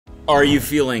Are you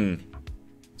feeling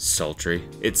sultry?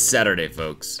 It's Saturday,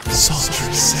 folks.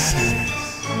 Sultry Saturday.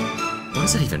 What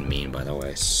does that even mean, by the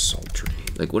way? Sultry.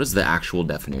 Like, what is the actual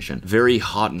definition? Very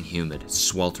hot and humid,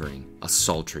 sweltering, a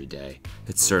sultry day.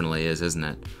 It certainly is, isn't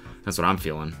it? That's what I'm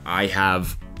feeling. I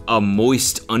have a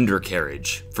moist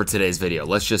undercarriage for today's video.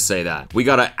 Let's just say that. We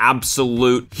got an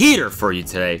absolute heater for you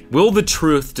today. Will the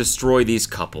truth destroy these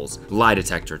couples? Lie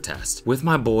detector test. With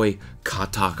my boy,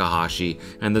 Kat Takahashi,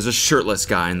 and there's a shirtless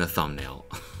guy in the thumbnail.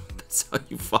 That's how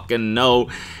you fucking know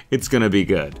it's gonna be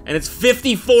good. And it's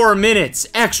 54 minutes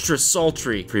extra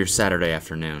sultry for your Saturday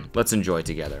afternoon. Let's enjoy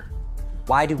together.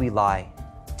 Why do we lie?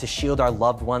 To shield our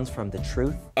loved ones from the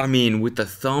truth? I mean, with the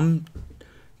thumb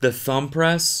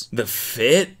press, the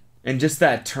fit, and just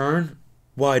that turn,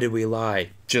 why did we lie?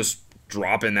 Just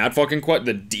dropping that fucking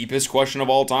the deepest question of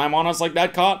all time on us like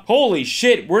that, Caught? Holy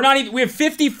shit, we have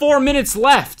 54 minutes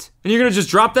left. And you're gonna just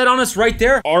drop that on us right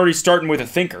there? Already starting with a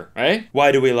thinker, right?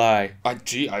 Why do we lie?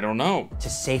 Gee, I don't know. To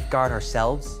safeguard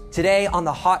ourselves? Today on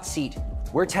the hot seat,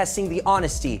 we're testing the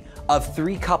honesty of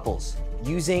 3 couples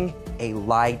using a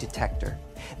lie detector.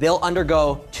 They'll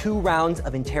undergo 2 rounds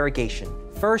of interrogation.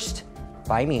 First,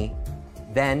 by me,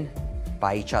 then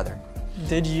by each other.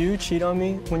 Did you cheat on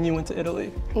me when you went to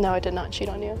Italy? No, I did not cheat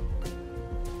on you.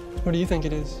 What do you think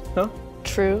it is? Huh?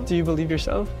 True. Do you believe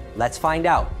yourself? Let's find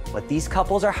out what these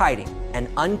couples are hiding and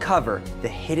uncover the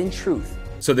hidden truth.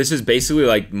 So this is basically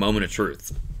like Moment of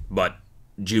Truth, but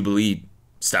Jubilee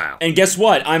style. And guess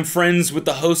what? I'm friends with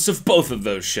the hosts of both of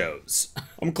those shows.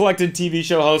 I'm collecting TV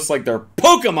show hosts like they're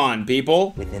Pokemon,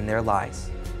 people. Within their lies.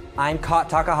 I'm Kat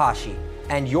Takahashi,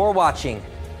 and you're watching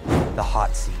The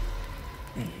Hot Seat.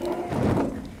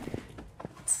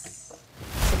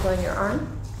 Tickle on your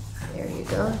arm. There you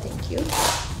go, thank you.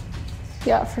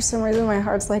 Yeah, for some reason my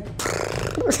heart's like.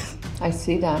 I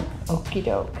see that. Okie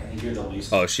doke.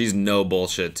 Oh, she's no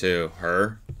bullshit too.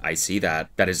 Her? I see that.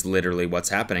 That is literally what's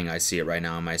happening. I see it right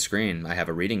now on my screen. I have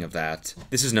a reading of that.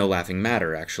 This is no laughing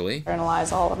matter, actually.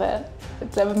 Analyze all of it.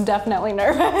 I'm definitely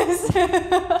nervous.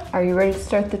 Are you ready to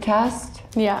start the test?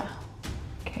 Yeah.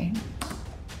 Okay.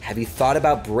 Have you thought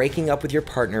about breaking up with your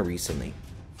partner recently?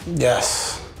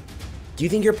 Yes. Do you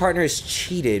think your partner has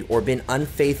cheated or been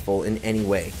unfaithful in any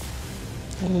way?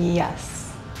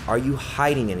 Yes. Are you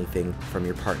hiding anything from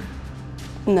your partner?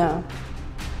 No.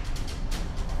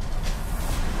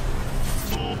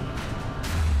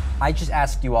 I just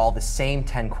asked you all the same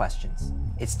 10 questions.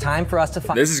 It's time for us to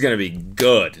This is gonna be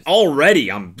good.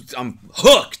 Already, I'm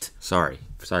hooked. Sorry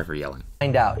for yelling.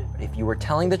 find out if you were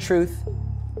telling the truth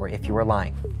or if you were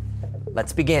lying.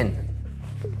 Let's begin.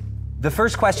 The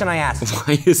first question I asked.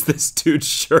 Why is this dude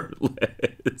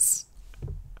shirtless?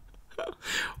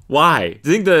 Why? Do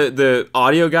you think the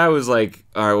audio guy was like,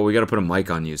 all right, well, we gotta put a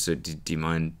mic on you, so do you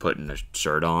mind putting a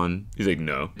shirt on? He's like,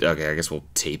 no. Okay, I guess we'll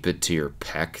tape it to your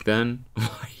pec then.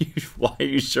 Why are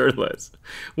you shirtless?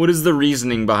 What is the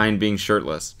reasoning behind being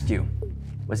shirtless?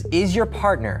 Is your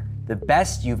partner the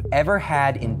best you've ever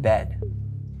had in bed?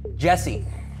 Jesse,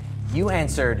 you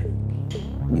answered.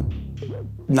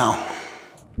 No.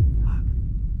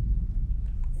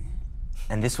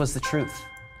 And this was the truth.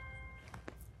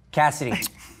 Cassidy.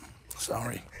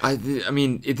 Sorry. I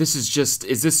mean, is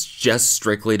this just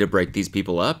strictly to break these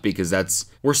people up? Because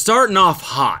we're starting off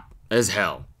hot as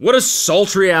hell. What a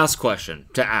sultry ass question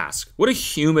to ask. What a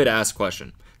humid ass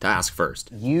question to ask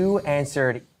first. You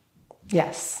answered.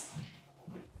 Yes.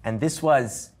 And this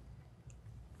was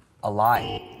a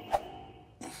lie.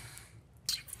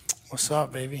 What's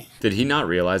up, baby? Did he not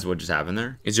realize what just happened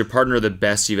there? Is your partner the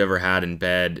best you've ever had in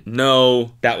bed?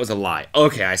 No, that was a lie.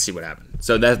 Okay, I see what happened.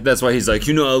 So that's why he's like,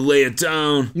 you know how to lay it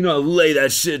down. You know how to lay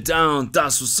that shit down.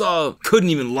 That's what's up. Couldn't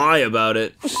even lie about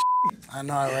it. I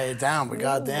know I lay it down, but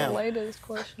goddamn. The latest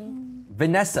question.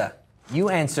 Vanessa, you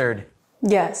answered.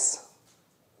 Yes.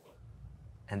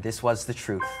 And this was the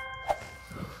truth.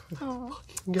 Oh.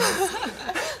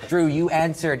 Drew, you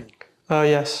answered.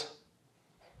 Yes.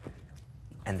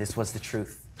 And this was the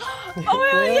truth. Oh my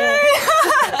God,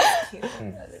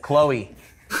 yay! Chloe.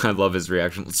 I love his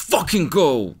reaction. Let's fucking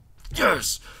go.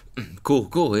 Yes.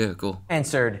 Cool, yeah, cool.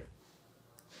 Answered.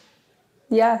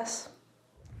 Yes.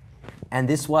 And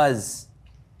this was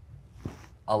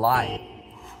a lie.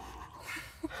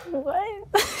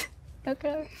 What?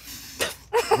 Okay.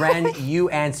 Ren, you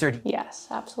answered. Yes,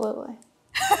 absolutely.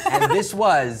 And this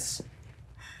was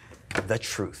the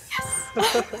truth.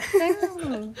 Yes.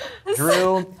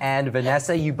 Drew and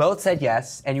Vanessa, you both said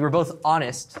yes, and you were both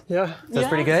honest. Yeah. So it's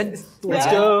pretty good? Let's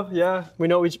go. Yeah. We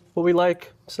know what we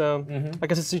like, so I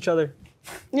guess it's each other.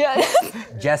 Yeah.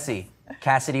 Jesse,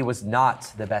 Cassidy was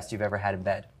not the best you've ever had in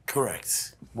bed.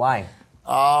 Correct. Why?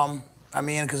 I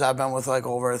mean, because I've been with like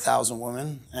over 1,000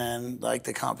 women, and like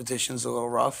the competition's a little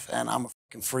rough, and I'm a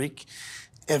fucking freak.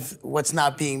 If what's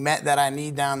not being met that I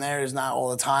need down there is not all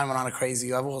the time and on a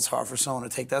crazy level, it's hard for someone to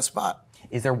take that spot.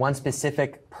 Is there one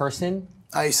specific person?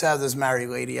 I used to have this married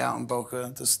lady out in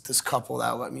Boca, this couple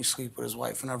that let me sleep with his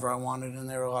wife whenever I wanted, and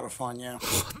they were a lot of fun, yeah.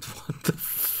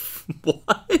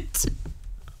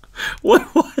 What?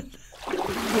 What?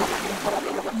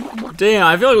 Damn,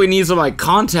 I feel like we need some like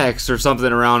context or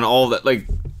something around all that. Like,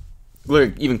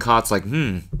 look, even Kott's like,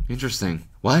 interesting.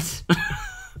 What?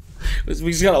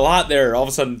 We just got a lot there. All of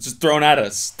a sudden, just thrown at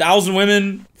us. 1,000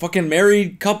 women, fucking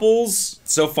married couples.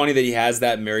 It's so funny that he has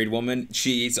that married woman.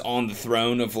 She's on the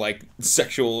throne of like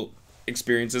sexual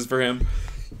experiences for him.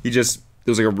 There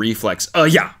was like a reflex.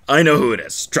 Yeah, I know who it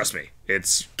is. Trust me.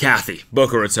 It's Kathy,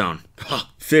 Boca Raton.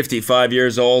 55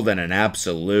 years old and an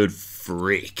absolute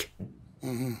freak.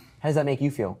 How does that make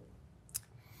you feel?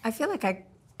 I feel like I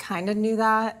kind of knew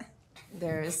that.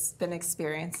 There's been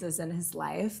experiences in his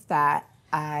life that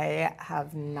I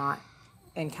have not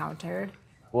encountered.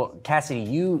 Well, Cassidy,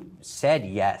 you said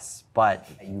yes, but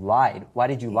you lied. Why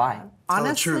did you lie?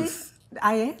 Honestly, Tell the truth.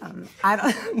 I am. I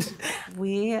don't.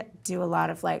 We do a lot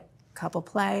of like couple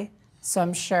play, so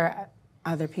I'm sure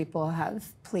other people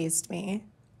have pleased me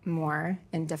more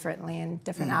and differently in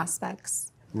different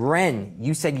aspects. Ren,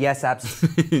 you said yes,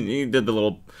 absolutely. He did the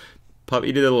little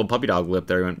puppy dog lip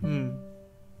there. He went,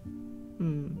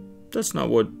 that's not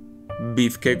what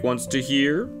Beefcake wants to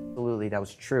hear. Absolutely, that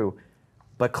was true.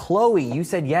 But Chloe, you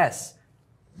said yes,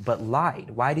 but lied.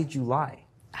 Why did you lie?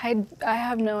 I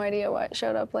have no idea why it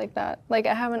showed up like that. Like,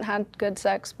 I haven't had good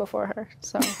sex before her,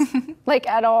 so, like,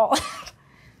 at all.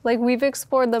 Like, we've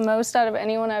explored the most out of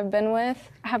anyone I've been with.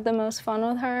 I have the most fun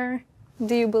with her.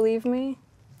 Do you believe me?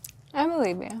 I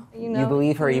believe you. You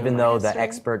believe her even though the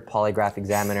expert polygraph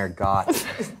examiner got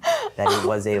that it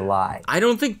was a lie. I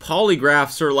don't think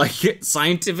polygraphs are like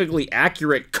scientifically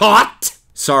accurate. Caught!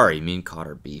 Sorry, me and Caught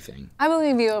are beefing. I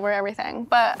believe you over everything,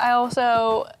 but I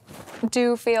also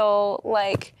do feel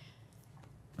like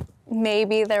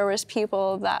maybe there was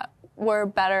people that were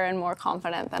better and more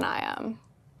confident than I am.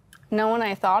 No one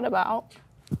I thought about.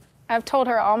 I've told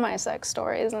her all my sex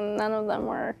stories and none of them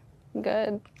were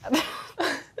good.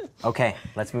 Okay,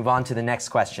 let's move on to the next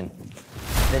question.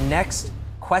 The next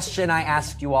question I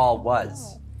asked you all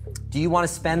was, do you want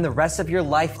to spend the rest of your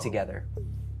life together?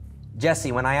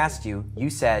 Jesse, when I asked you, you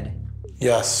said...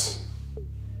 Yes.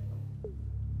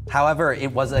 However,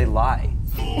 it was a lie.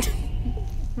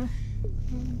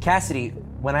 Cassidy,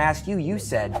 when I asked you, you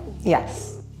said...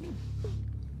 Yes.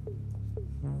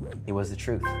 It was the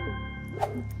truth.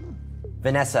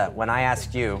 Vanessa, when I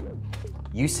asked you,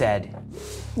 you said...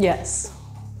 Yes.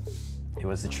 It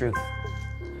was the truth.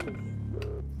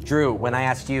 Drew, when I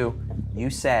asked you, you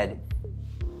said...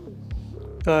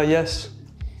 Yes.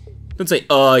 Don't say,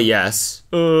 yes.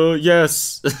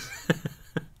 Yes.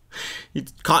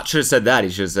 Caught should have said that.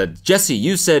 He should have said, Jesse,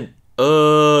 you said,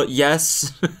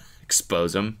 yes.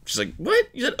 Expose him. She's like, what?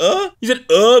 You said, You said,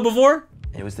 before?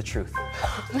 It was the truth.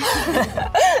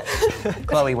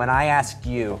 Chloe, when I asked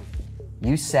you,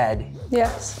 you said...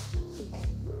 Yes.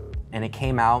 And it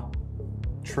came out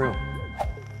true.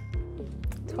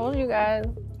 Told you guys.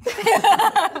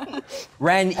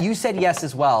 Ren, you said yes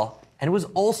as well, and it was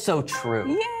also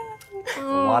true. Yeah. A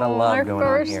lot of love going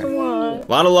on here. One. A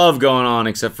lot of love going on,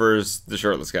 except for the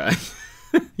shirtless guy.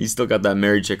 He's still got that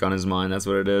married chick on his mind. That's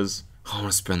what it is. I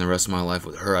want to spend the rest of my life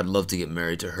with her. I'd love to get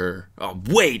married to her. Oh,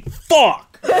 wait,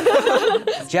 fuck!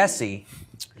 Jesse,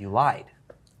 you lied.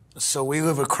 So we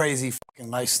live a crazy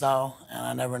fucking lifestyle, and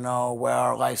I never know where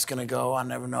our life's gonna go. I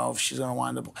never know if she's gonna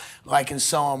wind up liking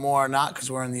someone more or not,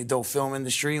 because we're in the adult film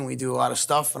industry and we do a lot of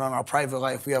stuff, and on our private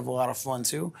life, we have a lot of fun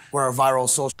too. We're a viral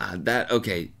social...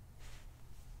 Okay.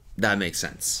 That makes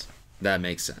sense. That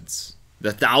makes sense. The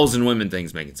 1,000 women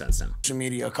thing's making sense now. social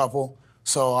media couple,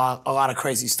 so a lot of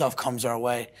crazy stuff comes our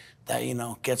way that, you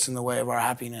know, gets in the way of our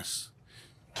happiness.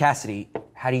 Cassidy,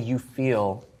 how do you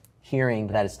feel hearing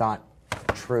that it's not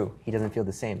true? He doesn't feel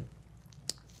the same.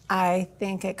 I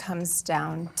think it comes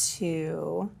down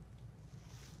to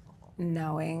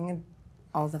knowing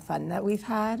all the fun that we've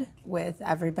had with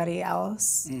everybody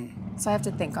else. So I have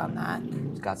to think on that.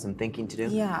 He's got some thinking to do.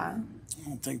 Yeah.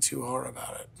 Don't think too hard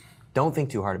about it. Don't think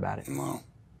too hard about it. No,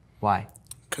 Why?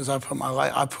 because I put my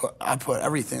life, I put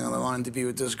everything on the line to be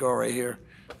with this girl right here.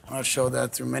 And I've showed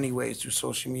that through many ways, through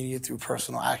social media, through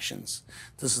personal actions.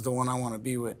 This is the one I want to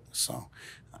be with. So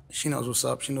she knows what's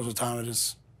up. She knows what time it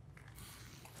is.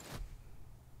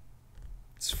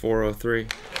 It's 4:03.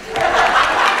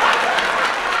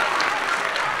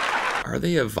 Are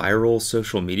they a viral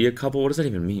social media couple? What does that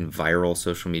even mean, viral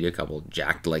social media couple?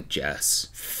 Jacked like Jess.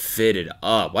 Fitted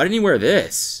up. Why didn't he wear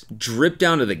this? Drip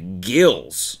down to the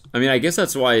gills. I mean, I guess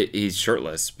that's why he's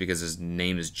shirtless, because his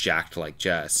name is Jacked like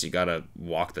Jess. You gotta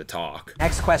walk the talk.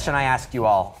 Next question I asked you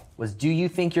all was, do you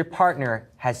think your partner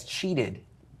has cheated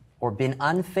or been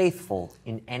unfaithful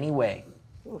in any way?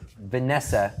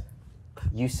 Vanessa,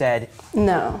 you said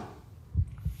No.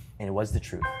 and it was the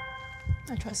truth.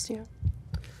 I trust you.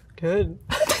 Good.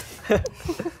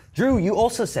 Drew, you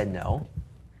also said no.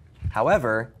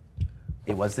 However,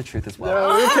 it was the truth as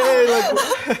well.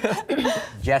 Okay,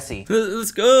 Jesse,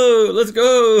 Let's go, let's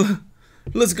go,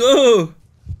 let's go.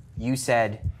 you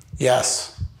said,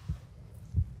 Yes.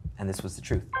 and this was the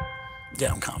truth.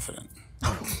 Yeah, I'm confident.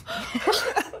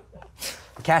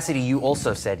 Cassidy, you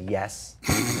also said yes,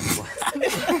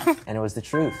 and it was the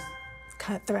truth.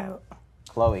 Cutthroat.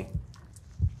 Chloe,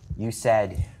 you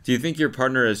said, Do you think your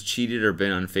partner has cheated or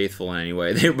been unfaithful in any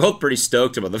way? They're both pretty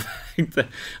stoked about the fact that,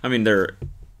 I mean,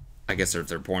 I guess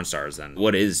they're porn stars then.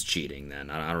 What is cheating then?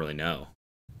 I don't really know.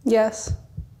 Yes.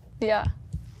 Yeah.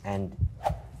 and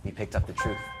you picked up the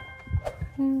truth.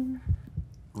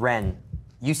 Ren,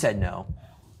 you said no.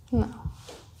 No.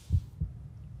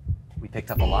 We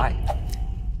picked up a lie.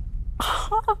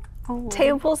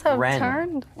 Tables have Ren,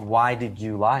 turned. why did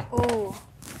you lie? Ooh.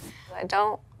 I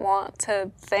don't want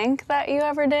to think that you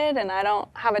ever did, and I don't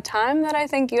have a time that I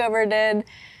think you ever did.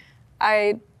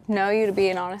 I know you to be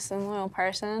an honest and loyal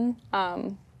person,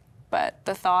 but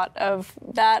the thought of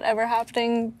that ever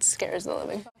happening scares the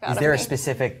living fuck out of me. Is there a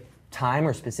specific time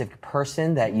or specific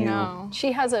person that you... No.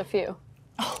 She has a few.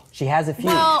 She has a few.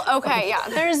 Well, okay, yeah.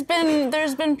 There's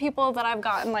been people that I've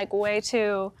gotten like way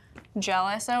too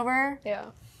jealous over. Yeah.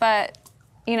 But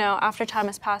you know, after time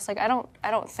has passed, like I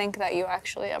don't think that you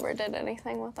actually ever did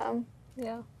anything with them.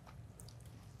 Yeah.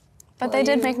 But they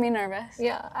did make me nervous.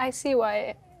 Yeah, I see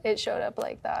why it showed up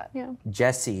like that. Yeah.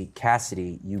 Jesse,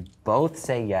 Cassidy, you both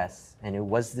say yes, and it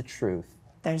was the truth.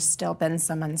 There's still been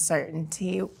some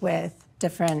uncertainty with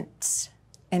different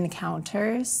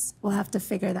encounters. We'll have to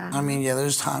figure that out. I mean, yeah,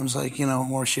 there's times like, you know,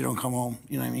 where she don't come home,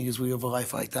 you know what I mean? Because we have a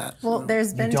life like that. Well,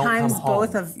 there's been times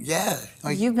both of Yeah.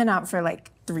 Like, you've been out for like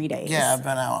 3 days. yeah, I've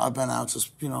been out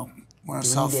just, you know, we're in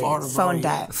South Florida. bro. Phone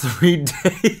Yeah. debt. 3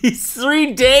 days?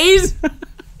 3 days?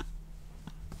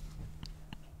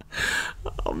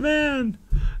 Oh man,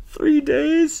 3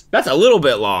 days? That's a little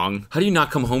bit long. How do you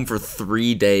not come home for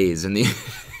 3 days and the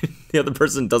the other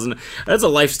person doesn't? That's a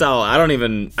lifestyle. I don't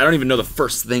even know the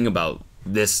first thing about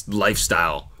this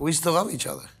lifestyle. We still love each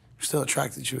other. We're still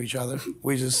attracted to each other.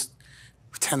 We just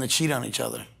tend to cheat on each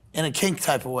other in a kink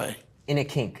type of way. In a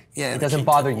kink. Yeah, It in a doesn't kink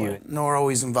bother type of you. way. No, we're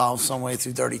always involved some way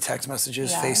through dirty text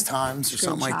messages, Yeah. FaceTimes, or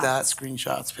something like that.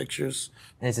 Screenshots, pictures.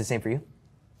 And it's the same for you?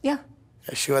 Yeah.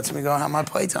 Yeah, she lets me go and have my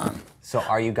playtime. So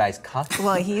are you guys cuffed?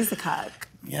 Well, he's the cuck.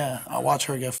 Yeah, I'll watch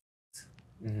her get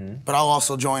But I'll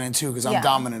also join in too, because I'm Yeah.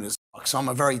 dominant as fuck. So I'm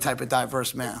a very type of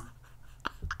diverse man.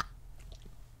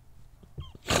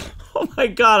 Oh my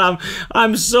god,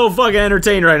 I'm so fucking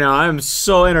entertained right now. I'm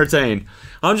so entertained.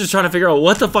 I'm just trying to figure out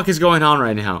what the fuck is going on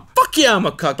right now. Fuck yeah, I'm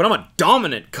a cuck, but I'm a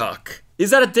dominant cuck. Is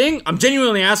that a thing? I'm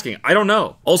genuinely asking. I don't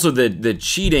know. Also, the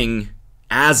cheating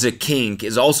as a kink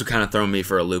is also kind of throwing me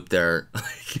for a loop there.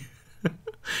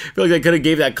 I feel like I could have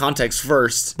gave that context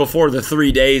first before the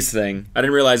 3 days thing. I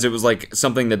didn't realize it was like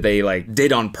something that they like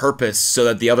did on purpose so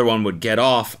that the other one would get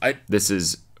off. This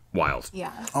is wild.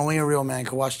 Yeah. Only a real man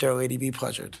can watch their lady be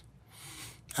pleasured.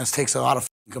 That takes a lot of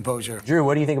composure. Drew,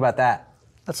 what do you think about that?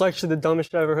 That's actually the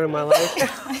dumbest shit I've ever heard in my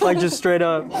life. Like, just straight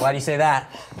up. Why do you say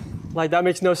that? Like, that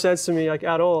makes no sense to me, like,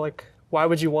 at all. Like, why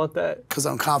would you want that? Because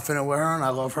I'm confident with her and I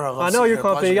love her. I know you're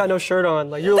confident. You got no shirt on.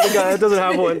 Like, you're the guy that doesn't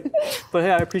have one. But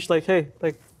hey, I appreciate, like, hey,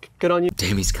 like, good on you.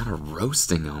 Damn, he's kind of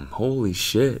roasting him. Holy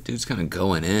shit. Dude's kind of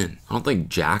going in. I don't think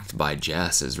Jacked by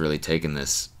Jess is really taking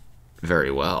this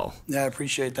very well. Yeah, I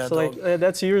appreciate that, So, like,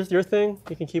 that's your thing.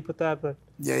 You can keep with that, but...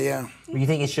 Yeah, yeah. Do you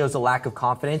think it shows a lack of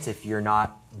confidence if you're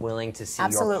not willing to see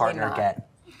Absolutely your partner not. get...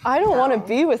 I don't want to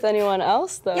be with anyone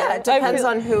else though. Yeah, it depends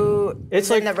on who It's is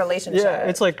like in the relationship. Yeah,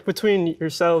 it's like between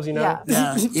yourselves, you know? Yeah.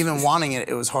 Yeah, even wanting it,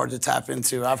 it was hard to tap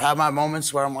into. I've had my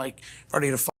moments where I'm like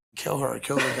ready to kill her or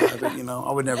kill the guy, but you know,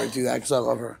 I would never do that because I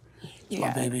love her. It's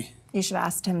my baby. You should have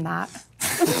asked him that.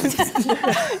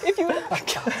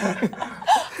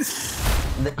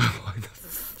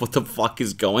 What the fuck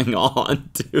is going on,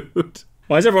 dude?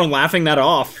 Why is everyone laughing that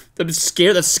off? That's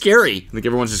scary. I think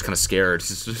everyone's just kind of scared.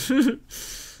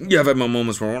 Yeah, I've had my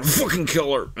moments where I want to fucking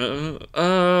kill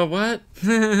her. What?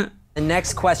 The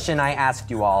next question I asked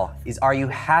you all is, are you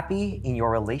happy in your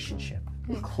relationship?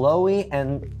 Chloe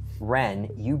and Ren,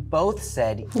 you both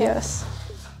said Yes.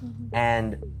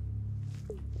 and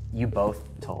you both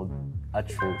told a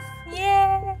truth.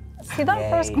 Yeah. See that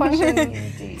first Yay, question?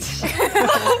 Indeed.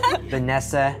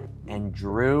 Vanessa and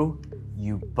Drew,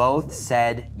 you both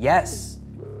said yes,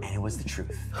 and it was the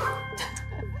truth.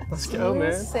 Let's go,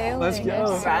 man. Sailing. Let's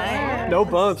go. No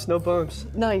bumps, no bumps.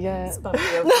 Not yet.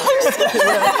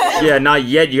 Yeah, not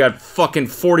yet. You got fucking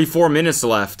 44 minutes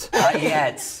left. Not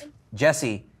yet.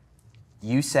 Jesse,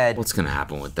 you said What's gonna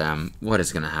happen with them? What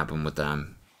is gonna happen with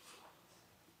them?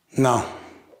 No.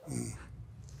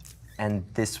 and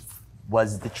this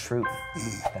was the truth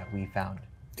that we found.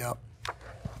 Yep.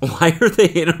 Why are they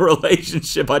in a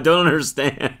relationship? I don't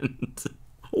understand.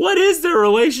 What is their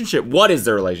relationship? What is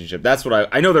their relationship? That's what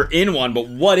I know they're in one, but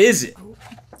what is it?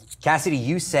 Cassidy,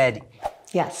 you said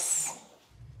Yes.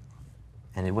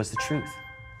 and it was the truth.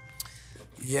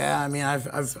 Yeah, I mean,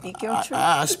 I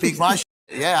speak my shit.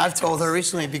 Yeah, I've told her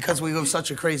recently, because we live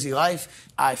such a crazy life,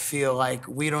 I feel like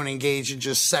we don't engage in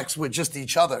just sex with just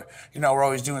each other. You know, we're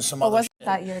always doing some other Wasn't shit.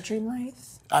 that your dream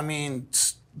life? I mean,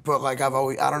 but like I've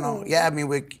always, I don't know. Yeah, I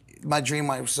mean, my dream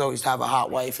life was always to have a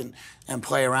hot wife and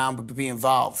play around, but be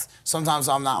involved. Sometimes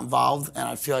I'm not involved, and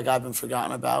I feel like I've been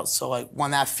forgotten about. So like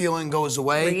when that feeling goes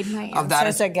away, Read my of that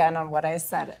answers again on what I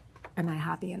said. Am I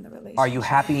happy in the relationship? Are you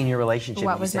happy in your relationship?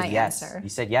 What You was said my yes. answer? You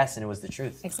said yes, and it was the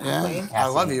truth. Exactly. Yeah, I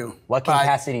love you. What can But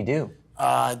Cassidy do?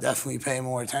 definitely pay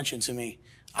more attention to me.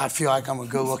 I feel like I'm a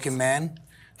good-looking man.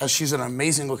 She's an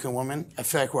amazing-looking woman. I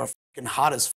feel like we're fucking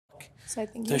hot as fuck. So I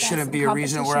think There you'd have shouldn't some be a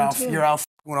reason competition, you're too. out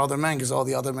fucking with other men, because all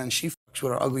the other men she fucks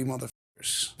with are ugly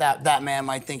motherfuckers. That man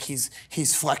might think he's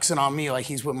flexing on me like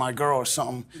he's with my girl or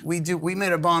something. We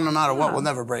made a bond no matter what. We'll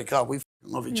never break up. We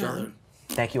fucking love each other.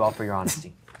 Thank you all for your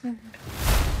honesty.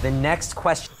 The next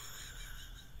question.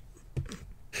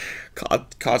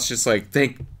 Kott's just like,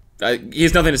 he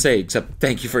has nothing to say except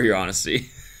thank you for your honesty.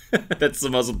 That's the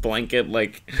most blanket,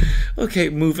 like, okay,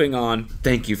 moving on.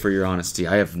 Thank you for your honesty.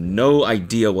 I have no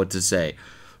idea what to say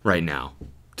right now,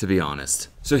 to be honest.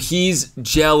 So he's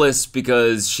jealous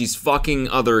because she's fucking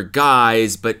other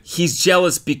guys, but he's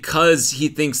jealous because he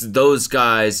thinks those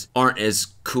guys aren't as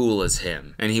cool as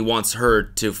him. And he wants her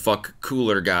to fuck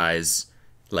cooler guys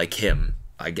like him,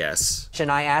 I guess. Question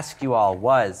I asked you all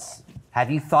was, have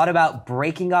you thought about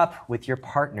breaking up with your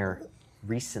partner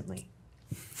recently?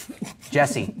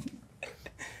 Jesse,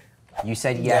 you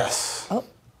said yes. Oh.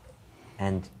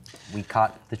 And we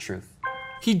caught the truth.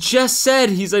 He just said,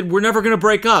 we're never gonna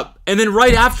break up. And then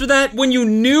right after that, when you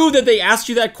knew that they asked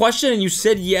you that question and you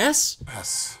said yes?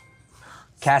 Yes.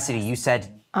 Cassidy, you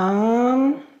said,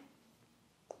 No.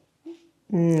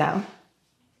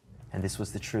 and this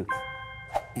was the truth.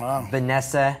 Wow.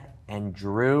 Vanessa and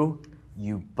Drew,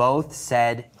 you both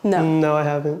said, No, I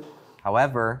haven't.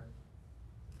 however,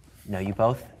 no, you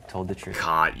both told the truth.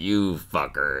 God, you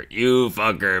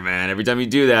fucker, man. Every time you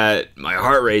do that, my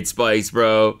heart rate spikes,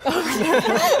 bro.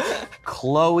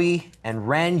 Chloe and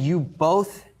Ren, you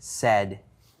both said,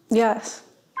 Yes.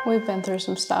 We've been through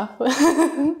some stuff.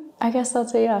 I guess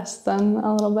that's a yes then,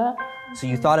 a little bit. so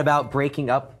you thought about breaking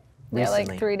up recently. Yeah,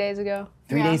 like 3 days ago.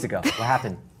 3 days ago. What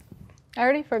happened? I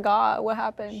already forgot what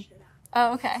happened.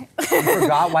 Oh, okay. You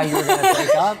forgot why you were gonna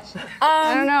break up?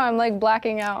 I don't know, I'm like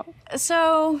blacking out.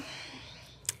 So,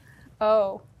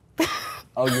 Oh,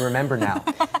 you remember now.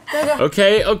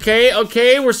 Okay.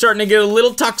 We're starting to get a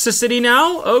little toxicity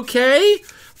now. Okay.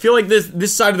 Feel like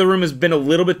this side of the room has been a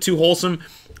little bit too wholesome,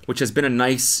 which has been a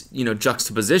nice,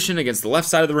 juxtaposition against the left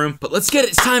side of the room. But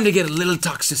it's time to get a little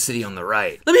toxicity on the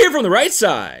right. Let me hear from the right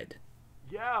side.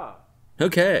 Yeah.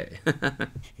 Okay.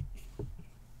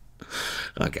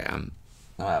 Okay, I'm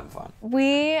having fun.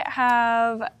 we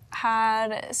have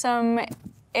had some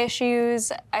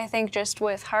issues, I think, just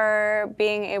with her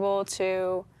being able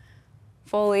to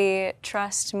fully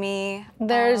trust me.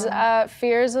 There's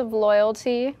fears of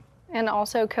loyalty and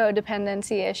also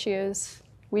codependency issues.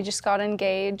 We just got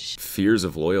engaged. Fears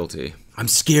of loyalty. I'm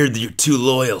scared that you're too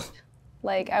loyal.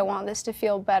 Like, I want this to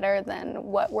feel better than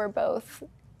what we're both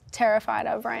terrified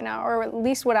of right now, or at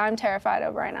least what I'm terrified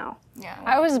of right now. Yeah.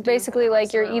 I was basically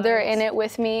like, you're either in it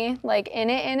with me, like in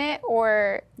it,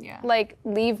 or like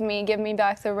leave me, give me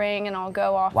back the ring, and I'll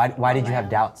go off. Why did you have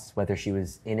doubts whether she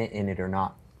was in it or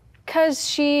not? Because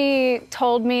she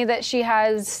told me that she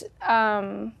has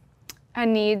a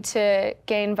need to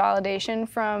gain validation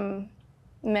from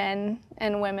men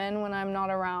and women when I'm not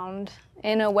around,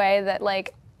 in a way that,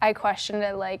 like, I questioned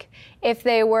it, like, if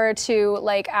they were to,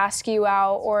 like, ask you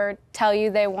out or tell you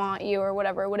they want you or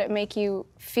whatever, would it make you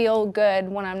feel good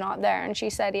when I'm not there? And she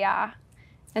said, yeah.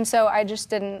 And so I just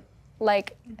didn't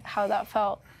like how that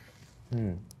felt.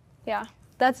 Yeah,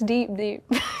 that's deep.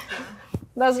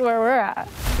 that's where we're at.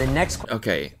 The next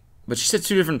Okay, but she said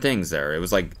two different things there. It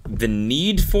was like the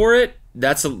need for it.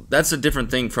 That's a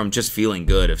different thing from just feeling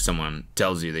good if someone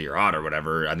tells you that you're hot or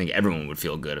whatever. I think everyone would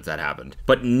feel good if that happened.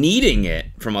 But needing it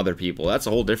from other people, that's a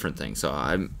whole different thing. So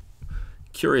I'm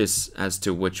curious as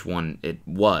to which one it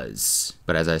was.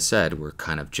 But as I said, we're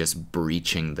kind of just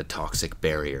breaching the toxic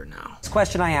barrier now.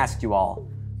 question I asked you all.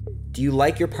 Do you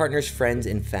like your partner's friends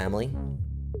and family?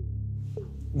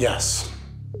 Yes.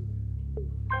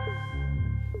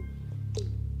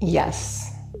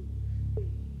 Yes.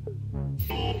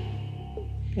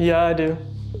 Yeah, I do.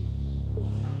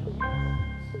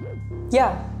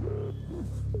 Yeah.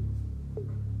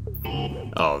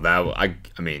 Oh, I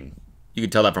mean, you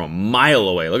could tell that from a mile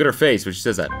away. Look at her face when she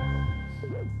says that.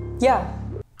 Yeah.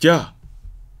 Yeah.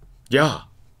 Yeah.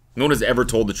 No one has ever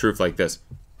told the truth like this.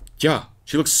 Yeah.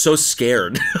 She looks so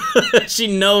scared. She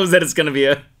knows that it's gonna be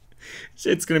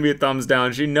a thumbs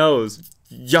down. She knows.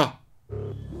 Yeah.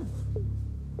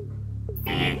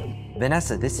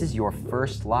 Vanessa, this is your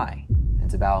first lie.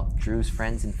 It's about Drew's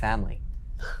friends and family.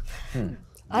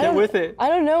 Get with it. I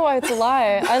don't know why it's a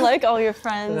lie. I like all your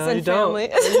friends No, and you don't. family.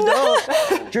 No, you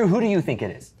don't. Drew, who do you think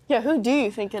it is? Yeah, who do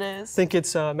you think it is? I think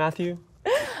it's Matthew.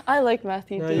 I like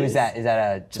Matthew. No, too. Who's that? Is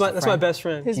that just a That's my friend? best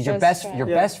friend. His He's your best best, friend. your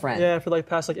Yeah. best friend. Yeah, for like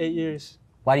past like 8 years.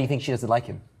 Why do you think she doesn't like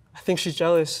him? I think she's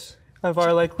jealous of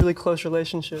our like really close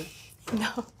relationship.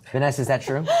 Vanessa, is that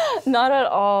true? Not at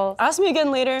all. Ask me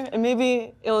again later, and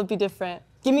maybe it'll be different.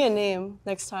 Give me a name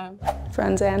next time.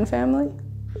 Friends and family?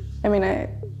 I mean,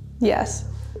 yes.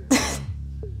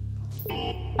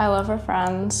 I love her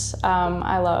friends.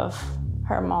 I love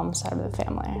her mom's side of the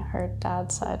family. Her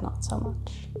dad's side, not so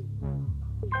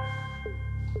much.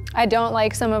 I don't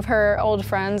like some of her old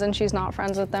friends, and she's not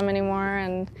friends with them anymore,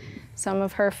 and some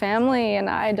of her family and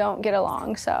I don't get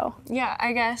along, so. Yeah,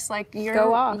 I guess like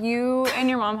you and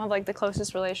your mom have like the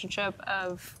closest relationship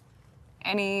of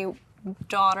any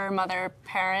daughter, mother,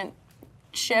 parent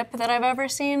ship that I've ever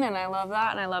seen, and I love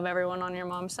that, and I love everyone on your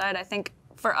mom's side. I think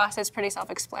for us it's pretty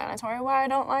self-explanatory why I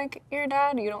don't like your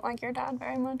dad. You don't like your dad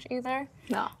very much either.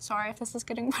 No. Sorry if this is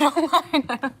getting put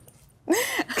online.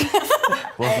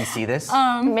 Will he see this?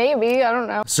 Maybe, I don't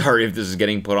know. Sorry if this is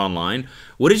getting put online.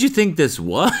 What did you think this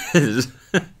was?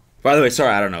 By the way,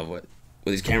 sorry, I don't know what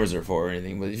these cameras are for or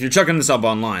anything, but if you're chucking this up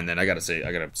online, then I gotta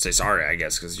say sorry, I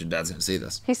guess, because your dad's gonna see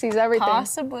this. He sees everything.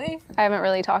 Possibly. I haven't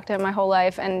really talked to him my whole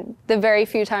life, and the very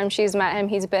few times she's met him,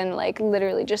 he's been like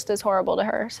literally just as horrible to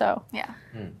her, so. Yeah,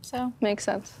 so makes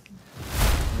sense.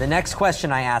 The next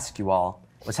question I asked you all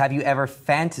was, have you ever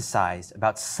fantasized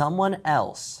about someone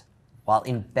else while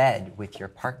in bed with your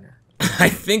partner? I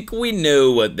think we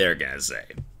knew what they're gonna say.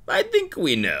 I think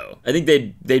we know. I think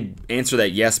they'd answer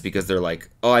that yes because they're like,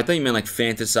 oh, I thought you meant like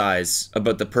fantasize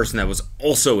about the person that was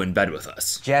also in bed with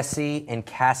us. Jesse and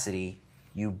Cassidy,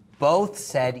 you both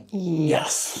said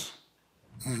Yes.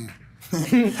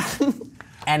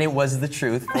 and it was the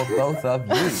truth for both of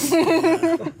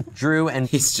you. Drew and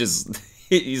He's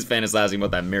fantasizing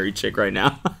about that married chick right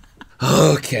now.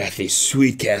 Oh, Kathy,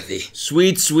 sweet Kathy.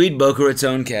 Sweet, sweet Boca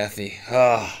Raton Kathy.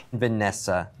 Ah.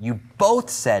 Vanessa, you both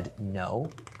said no,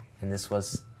 and this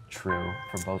was true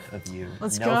for both of you.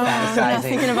 Let's no go. I'm not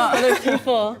thinking fantasizing. about other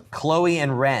people. Chloe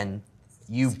and Ren,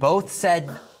 you both said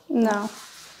No.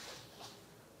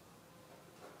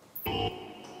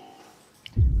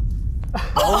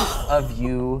 both of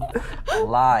you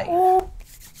lied.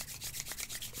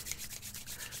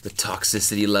 The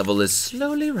toxicity level is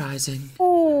slowly rising.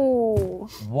 Ooh.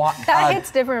 What? That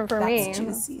hits different for me.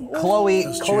 Chloe,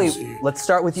 juicy. let's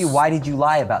start with you. Why did you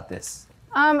lie about this?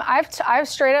 I've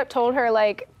straight up told her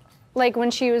like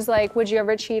when she was like, would you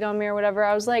ever cheat on me or whatever,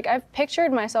 I was like, I've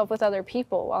pictured myself with other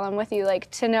people while I'm with you, like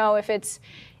to know if it's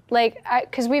like,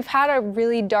 cause we've had a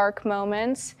really dark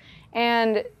moments,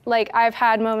 and like I've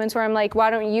had moments where I'm like, why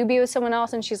don't you be with someone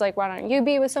else? And she's like, why don't you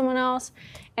be with someone else?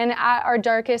 And at our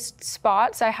darkest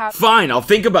spots, I have Fine, I'll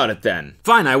think about it then.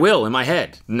 Fine, I will in my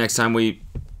head next time we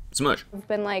smush.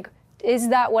 been like, is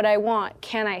that what I want?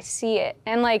 Can I see it?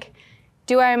 And like,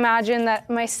 do I imagine that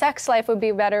my sex life would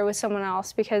be better with someone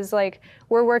else because like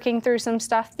we're working through some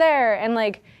stuff there, and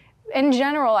like in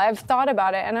general I've thought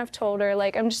about it and I've told her,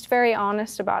 like I'm just very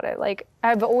honest about it. Like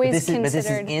I've always But this is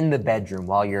in the bedroom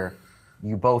while you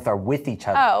both are with each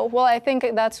other. Oh, well I think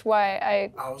that's why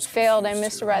I was failed. I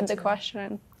confused too. misread the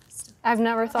question. I've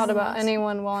never thought about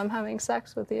anyone while I'm having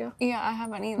sex with you. Yeah, I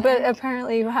haven't either. But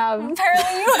apparently you have.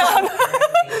 apparently you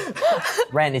have.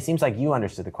 Ren, it seems like you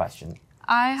understood the question.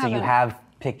 I So haven't. you have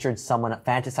pictured someone,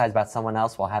 fantasized about someone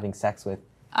else while having sex with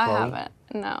Chloe? I haven't.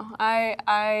 No,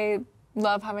 I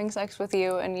love having sex with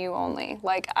you and you only.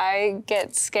 Like, I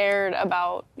get scared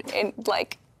about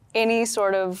any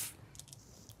sort of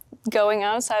going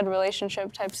outside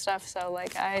relationship type stuff. So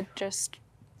like, I just.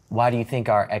 Why do you think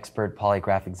our expert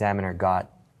polygraph examiner got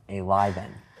a lie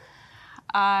then?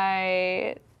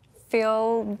 I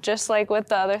feel just like with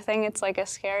the other thing, it's like a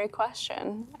scary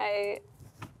question. I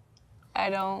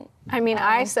don't. I mean,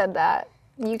 I said that.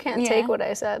 You can't take what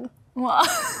I said. Well,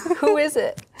 who is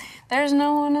it? There's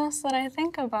no one else that I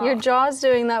think about. Your jaw's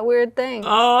doing that weird thing.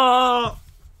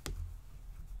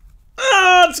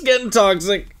 It's getting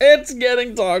toxic. It's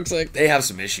getting toxic. They have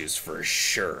some issues for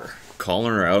sure.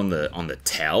 Calling her out on the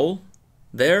towel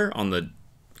there on the.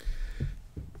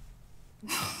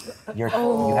 You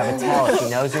have a tell. She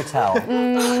knows your tell.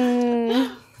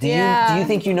 Do you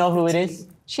think you know who it is?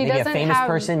 She maybe a doesn't famous have-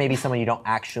 person, maybe someone you don't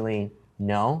actually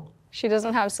know. She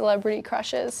doesn't have celebrity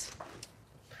crushes.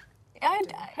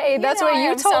 Hey, that's what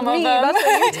you told me. That's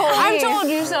what you told me. I've told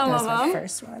you some That's of my them.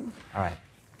 first one. All right.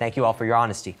 Thank you all for your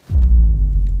honesty.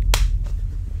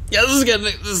 Yeah, this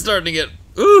is starting to get.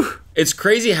 Ooh. It's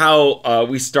crazy how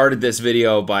we started this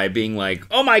video by being like,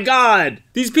 oh my god,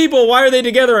 these people, why are they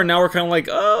together? And now we're kind of like,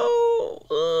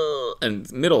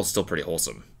 and middle's still pretty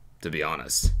wholesome, to be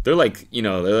honest. They're like, you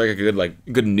know, they're like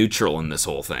a good neutral in this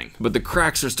whole thing. But the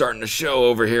cracks are starting to show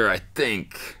over here, I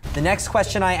think. The next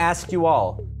question I ask you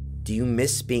all, do you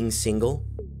miss being single?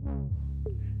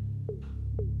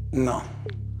 No.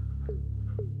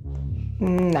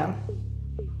 No.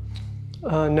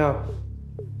 No.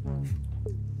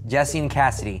 Jesse and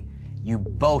Cassidy, you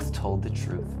both told the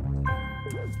truth.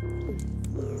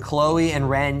 Chloe and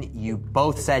Ren, you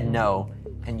both said no,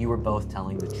 and you were both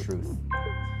telling the truth.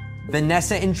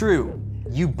 Vanessa and Drew,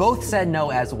 you both said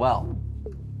no as well.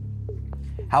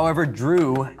 However,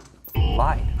 Drew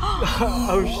lied.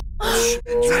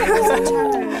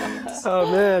 Oh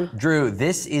man. Drew,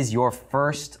 this is your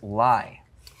first lie.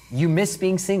 You miss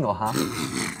being single, huh?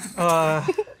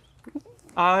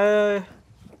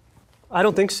 I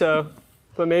don't think so,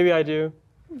 but maybe I do.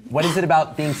 What is it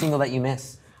about being single that you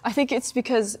miss? I think it's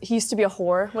because he used to be a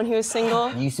whore when he was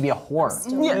single. You used to be a whore.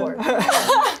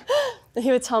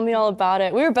 He would tell me all about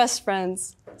it. We were best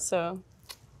friends, so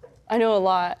I know a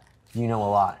lot. You know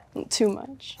a lot. Too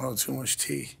much. Oh, too much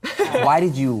tea. Why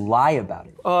did you lie about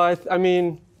it? I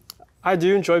mean, I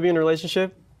do enjoy being in a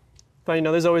relationship, but you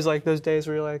know, there's always like those days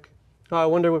where you're like, oh, I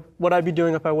wonder what I'd be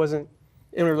doing if I wasn't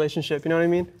in a relationship. You know what I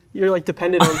mean? You're like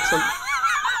dependent on some.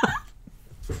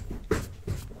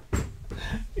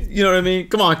 You know what I mean?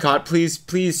 Come on, Cot, please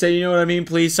say you know what I mean,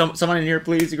 please. Someone in here,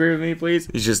 please agree with me, please.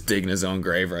 He's just digging his own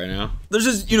grave right now. There's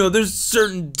just, you know, there's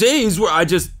certain days where I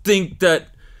just think that,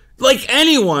 like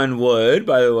anyone would,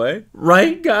 by the way.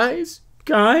 Right, guys?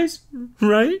 Guys?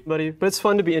 Right? But it's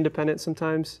fun to be independent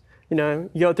sometimes. You know,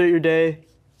 you go through your day,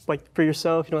 like for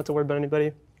yourself, you don't have to worry about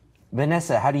anybody.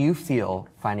 Vanessa, how do you feel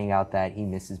finding out that he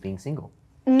misses being single?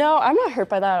 No, I'm not hurt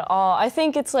by that at all. I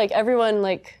think it's like everyone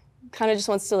like kind of just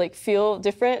wants to like feel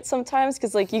different sometimes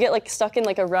because like you get like stuck in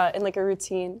like a rut and like a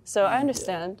routine. So I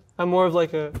understand. I'm more of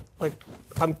like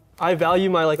I value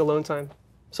my like alone time.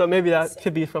 So maybe that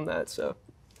could be from that. So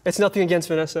it's nothing against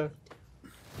Vanessa.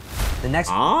 The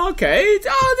next. Okay.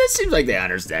 Oh, this seems like they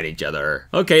understand each other.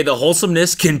 Okay, the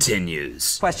wholesomeness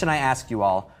continues. Question I asked you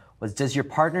all was, does your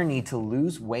partner need to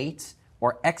lose weight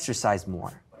or exercise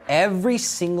more? Every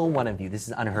single one of you, this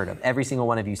is unheard of, every single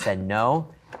one of you said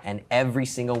no, and every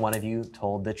single one of you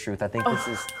told the truth. I think this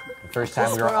is the first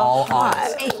time we were all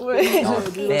honest. Y'all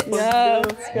fit.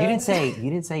 You didn't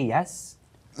say yes?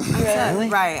 Really?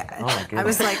 Right. Oh my goodness. I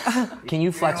was like, can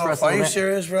you flex for us a Are little you bit?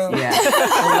 serious, bro? Yeah. The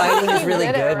lighting is really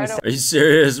good. Are you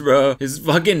serious, bro? His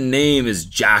fucking name is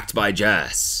jacked by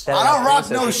Jess. I don't rock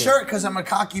no shirt because I'm a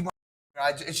cocky.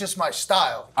 It's just my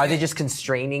style. Are they just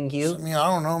constraining you? I mean, I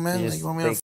don't know, man. Like, you want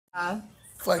me to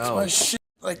flex my shit?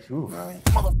 Like,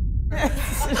 mother.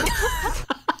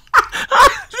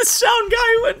 The sound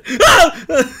guy went. Ah!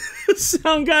 The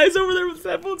sound guy's over there with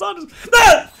headphones on. Just,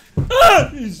 ah!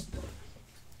 Ah!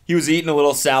 He was eating a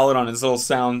little salad on his little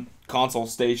sound console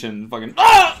station. Fucking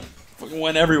fucking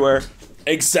went everywhere.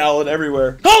 Egg salad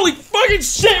everywhere. Holy fucking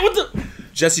shit! What the?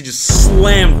 Jesse just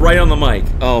slammed right on the mic.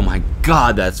 Oh my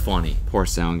god, that's funny. Poor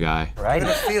sound guy. Right?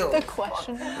 The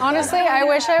question. honestly, I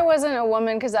wish I wasn't a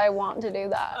woman because I want to do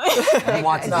that. You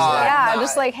want to do that. Yeah,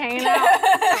 just like hanging out.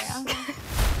 Yeah.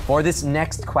 For this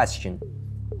next question,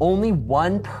 only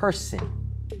one person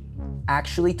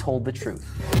actually told the truth.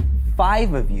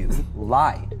 5 of you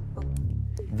lied.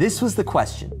 This was the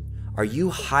question. Are you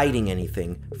hiding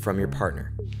anything from your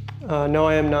partner? No,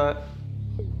 I am not.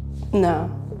 No.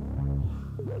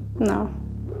 No.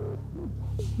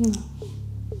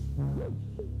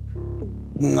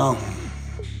 No.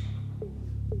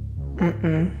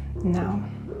 No.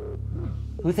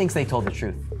 Who thinks they told the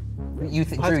truth? Drew, you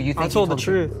think I you told the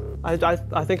truth. I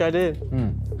think I did.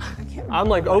 I'm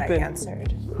like open. I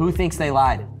answered. Who thinks they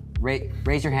lied?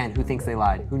 Raise your hand. Who thinks they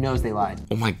lied? Who knows they lied?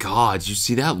 Oh my God, did you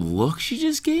see that look she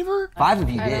just gave her? 5 of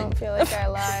you I did. don't feel like I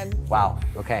lied. Wow,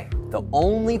 okay. The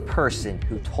only person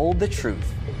who told the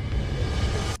truth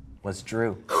was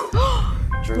Drew.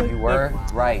 Drew, you were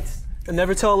right. I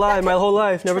never tell a lie my whole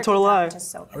life. Never told a lie. I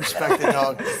respect it,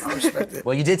 dog. I respect it.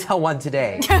 Well, you did tell one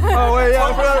today. Oh wait, yeah,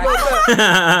 I forgot about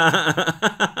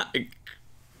that.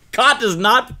 Cot does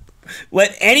not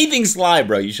let anything slide,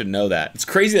 bro. You should know that. It's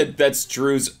crazy that that's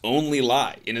Drew's only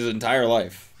lie in his entire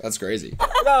life. That's crazy.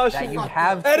 No, That you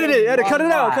have edit it, one cut it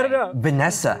out, lie. cut it out.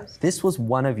 Vanessa, this was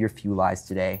one of your few lies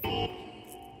today.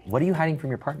 What are you hiding from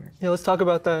your partner? Yeah, let's talk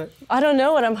about that. I don't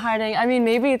know what I'm hiding. I mean,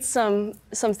 maybe it's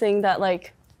something that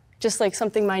like, just like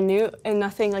something minute and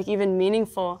nothing like even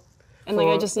meaningful. And like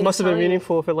I just need Must to have been tell you.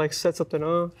 meaningful if it like set something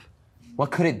off. What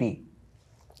could it be?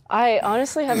 I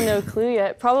honestly have no clue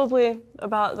yet. Probably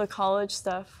about the college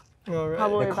stuff. All right.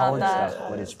 Probably The about college that. stuff.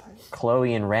 What is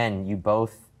Chloe and Ren? You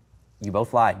both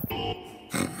lied. You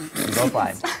both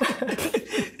lied.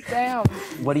 Damn.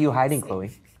 What are you hiding,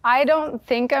 Chloe? I don't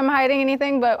think I'm hiding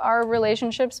anything, but our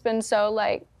relationship's been so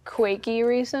like quaky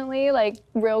recently, like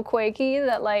real quaky,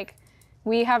 that like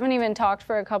we haven't even talked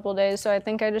for a couple days. So I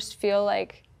think I just feel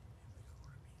like,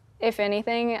 if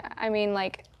anything, I mean,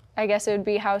 like, I guess it would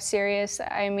be how serious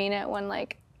I mean it when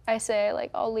like I say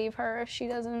like I'll leave her if she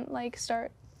doesn't like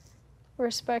start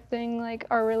respecting like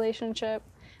our relationship.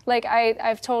 Like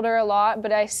I've told her a lot,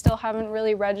 but I still haven't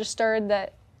really registered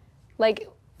that like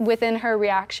within her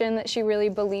reaction that she really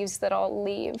believes that I'll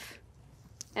leave,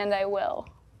 and I will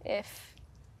if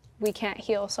we can't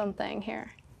heal something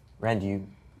here. Ren, do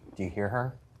you hear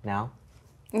her now?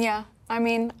 Yeah, I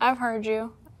mean, I've heard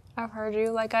you. I've heard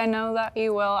you. Like, I know that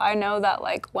you will. I know that,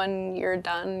 like, when you're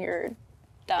done, you're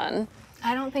done.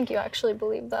 I don't think you actually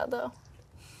believe that though.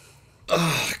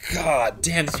 Oh, God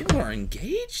damn, these people are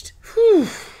engaged? Whew.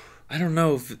 I don't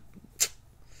know if,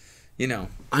 you know,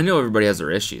 I know everybody has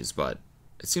their issues, but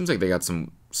it seems like they got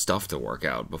some stuff to work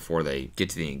out before they get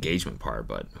to the engagement part,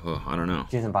 but I don't know.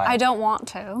 She doesn't buy it. I don't want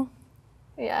to.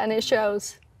 Yeah, and it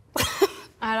shows.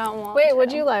 I don't want Wait, to.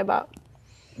 what'd you lie about?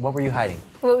 What were you hiding?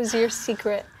 What was your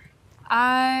secret?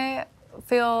 I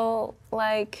feel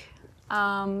like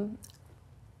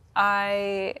I'm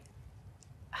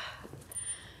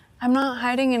not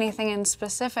hiding anything in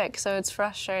specific, so it's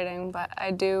frustrating, but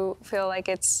I do feel like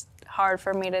it's hard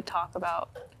for me to talk about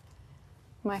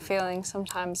my feelings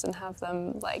sometimes and have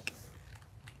them like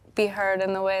be heard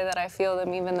in the way that I feel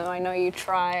them, even though I know you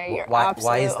try your Why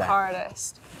absolute is that?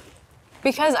 hardest.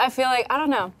 Because I feel like, I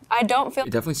don't know, I don't feel It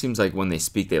definitely seems like when they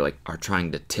speak, they like are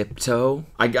trying to tiptoe.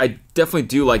 I definitely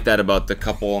do like that about the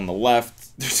couple on the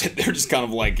left. They're just kind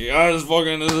of like, yeah,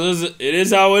 it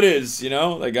is how it is, you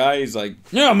know? The guy, he's like,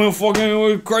 yeah, I'm a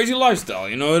fucking crazy lifestyle,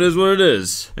 you know, it is what it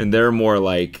is. And they're more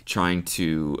like trying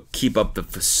to keep up the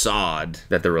facade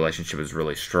that the relationship is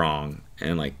really strong,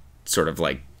 and like sort of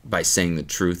like by saying the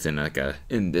truth in like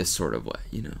in this sort of way,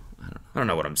 you know? I don't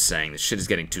know what I'm saying. This shit is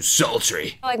getting too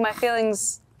sultry. like my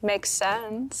feelings make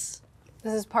sense.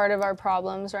 This is part of our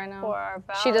problems right now. Or our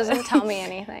She valid. doesn't tell me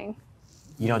anything.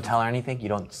 You don't tell her anything? You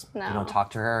don't No. talk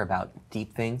to her about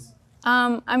deep things?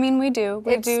 I mean, we do.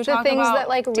 We It's do the talk things about that,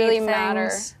 like, deep really things, matter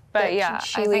But that yeah,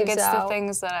 she I think leaves it's out. the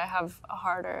things that I have a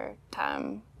harder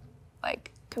time,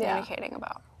 like, communicating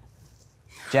about.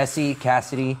 Jesse,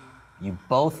 Cassidy, you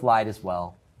both lied as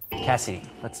well. Cassidy,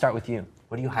 let's start with you.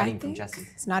 What are you hiding from Jesse?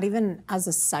 It's not even as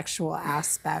a sexual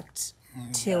aspect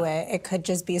to it. It could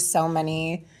just be so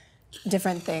many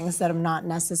different things that I'm not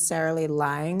necessarily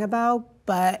lying about,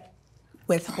 but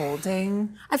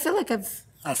withholding. I feel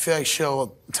like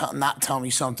she'll not tell me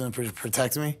something to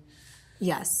protect me.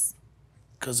 yes.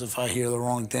 Because if I hear the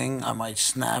wrong thing, I might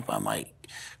snap. I might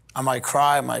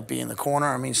cry. I might be in the corner.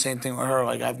 I mean, same thing with her.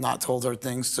 Like, I've not told her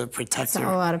things to protect It's a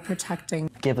her. lot of protecting.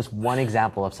 Give us one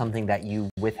example of something that you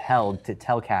withheld to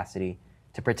tell Cassidy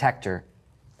to protect her,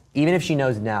 even if she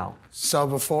knows now. So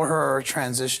before her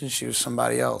transition, she was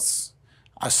somebody else.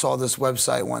 I saw this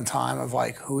website one time of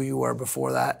like who you were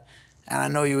before that, and I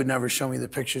know you would never show me the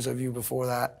pictures of you before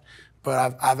that,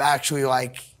 but I've actually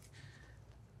like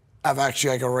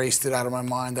erased it out of my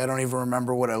mind. I don't even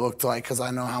remember what I looked like because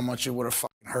I know how much it would have fucking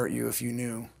hurt you if you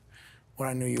knew what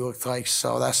I knew you looked like.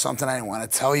 So that's something I didn't want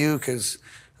to tell you because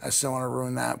I still want to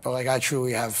ruin that. But like I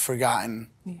truly have forgotten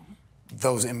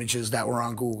those images that were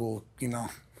on Google, you know.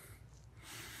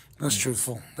 That's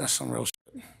truthful. That's some real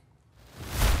shit.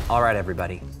 All right,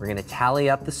 everybody, we're gonna tally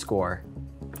up the score.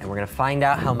 and we're gonna find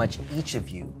out how much each of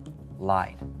you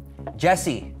lied.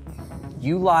 Jesse,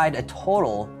 you lied a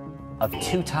total of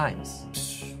 2 times.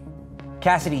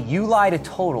 Cassidy, you lied a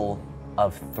total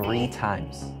of 3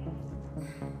 times.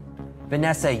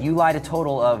 Vanessa, you lied a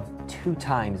total of 2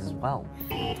 times as well.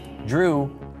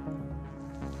 Drew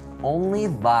only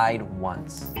lied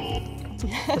once.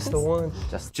 Just the one.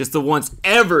 Just the once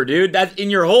ever, dude. That's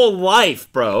in your whole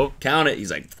life, bro. Count it.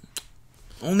 He's like,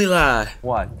 only lie.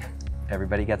 1.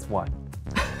 Everybody gets 1.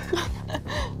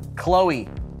 Chloe,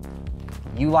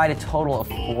 you lied a total of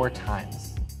 4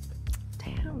 times.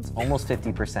 Damn. It's almost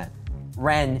 50%.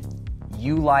 Ren,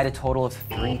 you lied a total of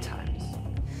 3 times.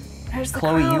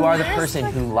 Chloe, you are the person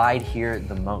who lied here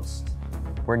the most.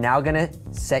 We're now gonna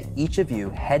set each of you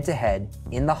head to head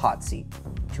in the hot seat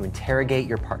to interrogate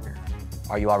your partner.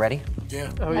 Are you all ready?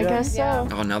 Yeah. Oh, yeah. I guess so.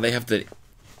 Oh, now they have to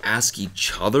ask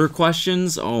each other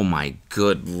questions? Oh my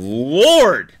good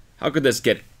lord. How could this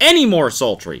get any more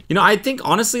sultry? You know, I think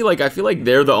honestly, like, I feel like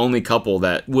they're the only couple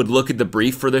that would look at the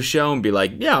brief for the show and be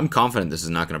like, yeah, I'm confident this is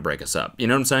not gonna break us up. You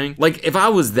know what I'm saying? Like, if I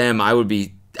was them, I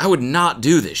would not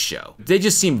do this show. They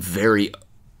just seem very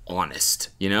honest,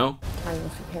 you know? Time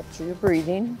to capture your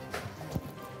breathing.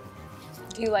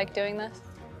 Do you like doing this?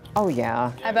 Oh,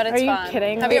 yeah. I bet it's Are you fun.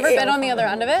 kidding? Have you ever been on the other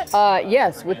end of it?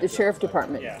 Yes, with the sheriff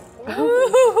department. Yeah.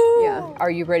 Yeah. Are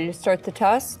you ready to start the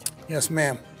test? Yes,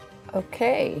 ma'am.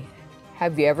 Okay.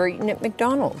 Have you ever eaten at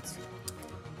McDonald's?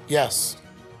 Yes.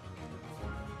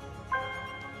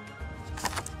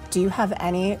 Do you have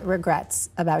any regrets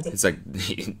about It's like,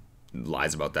 he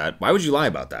lies about that. Why would you lie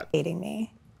about that? dating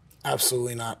me?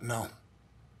 Absolutely not. No.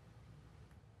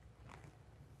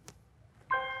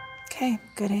 Okay,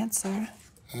 good answer.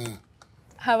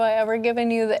 Have I ever given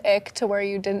you the ick to where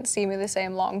you didn't see me the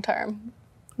same long term?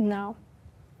 No.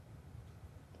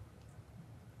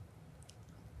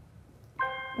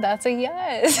 That's a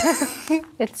yes.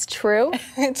 It's true.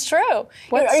 It's true.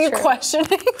 What's Are you true?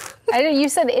 questioning? You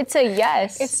said it's a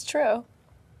yes. It's true.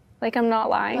 like I'm not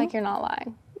lying. Like you're not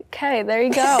lying. Okay, there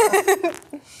you go.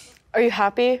 Are you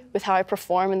happy with how I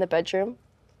perform in the bedroom?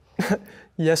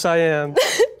 Yes, I am.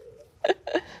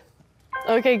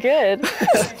 Okay, good.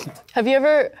 Have you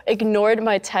ever ignored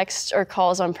my texts or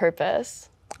calls on purpose?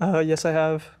 Yes, I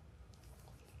have.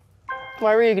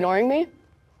 Why were you ignoring me?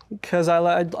 Because I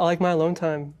like my alone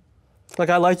time. Like,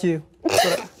 I like you,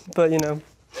 but you know,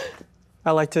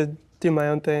 I like to do my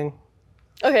own thing.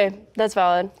 Okay, that's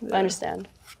valid. I understand.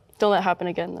 Don't let it happen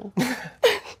again, though.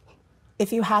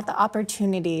 If you had the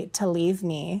opportunity to leave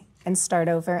me and start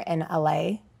over in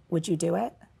LA, would you do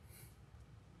it?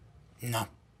 No.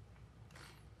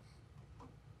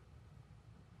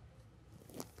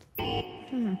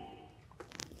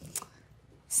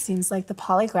 Seems like the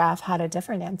polygraph had a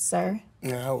different answer.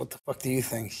 Yeah, what the fuck do you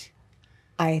think?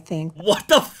 I think What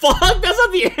the fuck? That's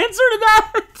not the answer to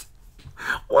that.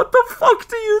 What the fuck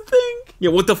do you think? Yeah,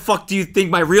 what the fuck do you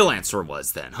think my real answer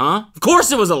was then, huh? Of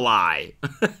course it was a lie.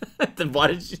 Then why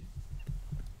did you...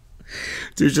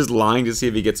 Dude's just lying to see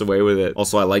if he gets away with it.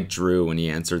 Also, I like Drew when he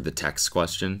answered the text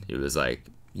question. He was like,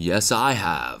 yes, I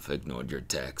have ignored your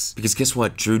text. Because guess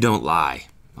what? Drew don't lie,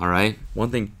 all right?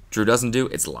 One thing Drew doesn't do,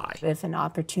 it's lie. if an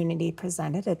opportunity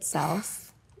presented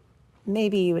itself,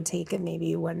 maybe you would take it, maybe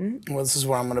you wouldn't. Well, this is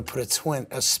where I'm gonna put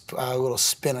a little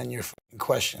spin on your fucking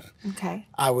question. Okay.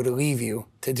 I would leave you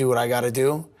to do what I gotta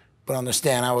do, but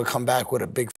understand I would come back with a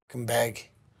big fucking bag.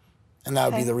 And that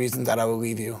would be Okay. the reason that I would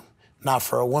leave you. Not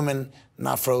for a woman,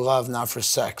 not for love, not for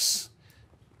sex.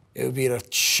 It would be to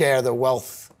share the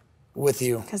wealth with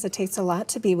you. Because it takes a lot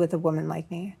to be with a woman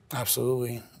like me.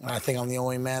 Absolutely. And I think I'm the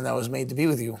only man that was made to be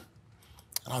with you.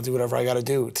 And I'll do whatever I gotta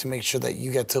do to make sure that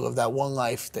you get to live that one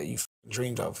life that you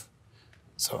dreamed of.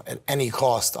 So at any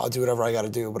cost, I'll do whatever I gotta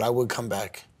do, but I would come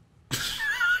back.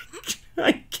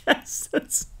 I guess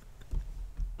that's...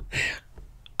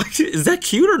 Is that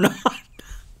cute or not?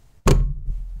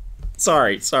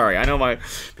 Sorry. I know my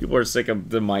people are sick of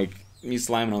the mic, me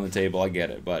slamming on the table. I get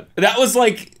it, but that was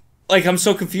like I'm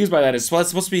so confused by that. It's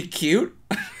supposed to be cute.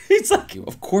 It's like,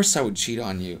 of course I would cheat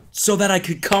on you so that I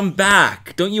could come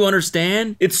back. Don't you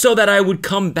understand? It's so that I would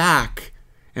come back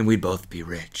and we'd both be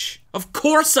rich. Of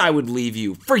course I would leave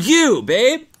you for you,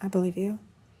 babe. I believe you.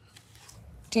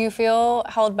 Do you feel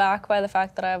held back by the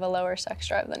fact that I have a lower sex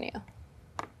drive than you?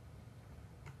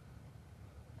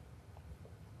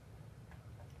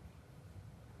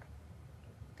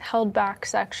 Held back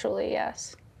sexually,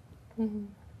 yes. Okay,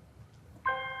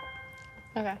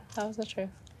 that was the truth.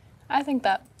 I think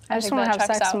that. I just think want to that have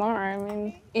checks sex out. more. I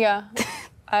mean, Yeah,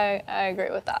 I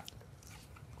agree with that.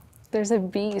 there's a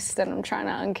beast that I'm trying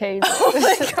to uncage. Oh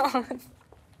my god.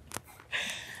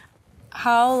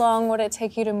 How long would it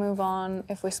take you to move on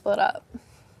if we split up?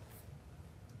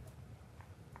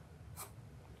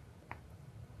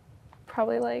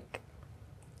 Probably like,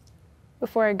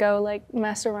 before I go like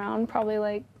mess around, probably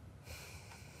like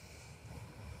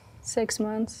 6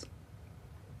 months.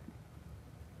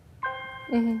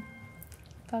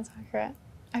 That's accurate.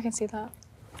 I can see that.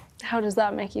 How does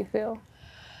that make you feel?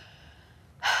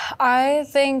 I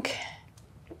think,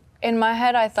 in my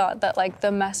head, I thought that like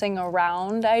the messing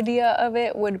around idea of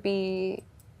it would be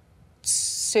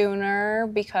sooner,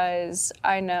 because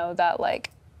I know that like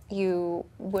you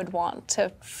would want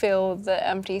to fill the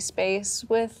empty space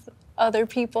with other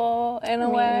people in a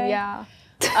way. Yeah.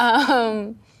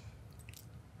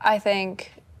 I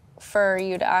think for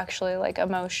you to actually like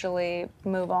emotionally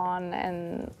move on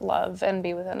and love and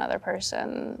be with another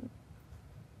person,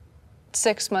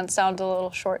 6 months sounds a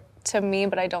little short to me,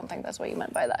 but I don't think that's what you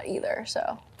meant by that either.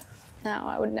 So no,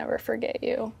 I would never forget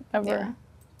you, ever. Yeah.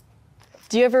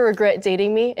 Do you ever regret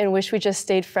dating me and wish we just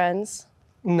stayed friends?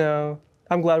 No,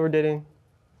 I'm glad we're dating.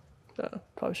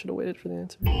 Probably should have waited for the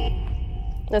answer.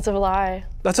 That's a lie.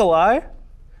 That's a lie?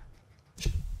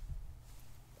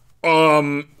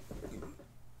 I'm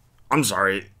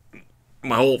sorry.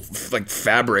 My whole like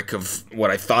fabric of what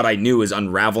I thought I knew is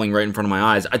unraveling right in front of my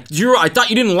eyes. I thought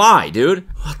you didn't lie, dude.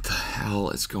 What the hell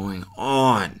is going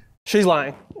on? She's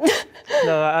lying.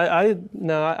 No,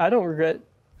 I don't regret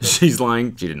She's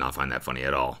lying. She did not find that funny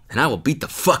at all. And I will beat the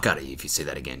fuck out of you if you say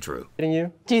that again, Drew. dating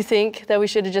you. Do you think that we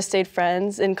should have just stayed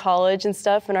friends in college and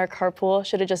stuff, and our carpool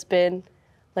should have just been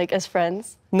like as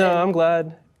friends? No, I'm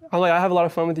glad. I have a lot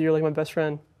of fun with you. You're like my best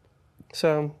friend.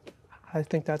 So I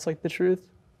think that's like the truth.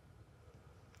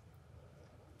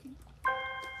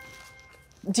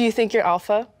 Do you think you're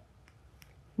alpha?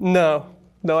 No,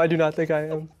 I do not think I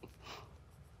am.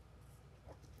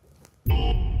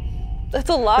 That's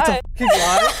a lie. That's a fucking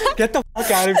lie. Get the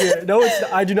fuck out of here. No,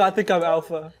 I do not think I'm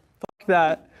alpha. Fuck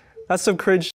that. That's some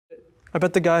cringe shit. I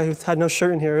bet the guy who had no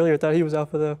shirt in here earlier thought he was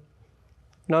alpha though.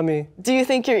 Not me. Do you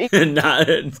think you're Nah,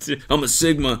 I'm a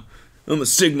Sigma. I'm a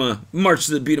Sigma. March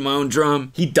to the beat of my own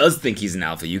drum. He does think he's an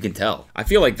alpha, you can tell. I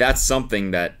feel like that's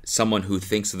something that someone who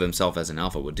thinks of themselves as an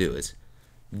alpha would do, is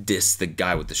diss the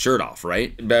guy with the shirt off,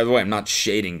 right? By the way, I'm not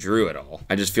shading Drew at all.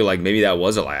 I just feel like maybe that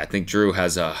was a lie. I think Drew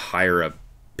has a higher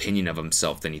opinion of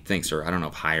himself than he thinks, or I don't know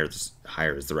if higher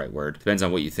is the right word. Depends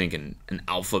on what you think an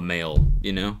alpha male,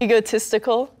 you know?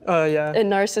 egotistical Yeah.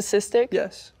 and narcissistic?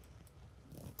 Yes.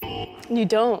 You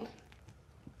don't.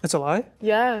 That's a lie?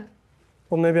 Yeah.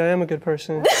 Well, maybe I am a good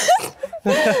person.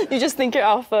 You just think you're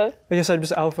alpha. I guess I'm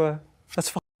just alpha. That's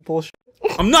fucking bullshit.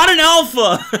 I'm not an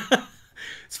alpha!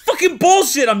 It's fucking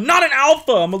bullshit. I'm not an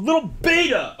alpha. I'm a little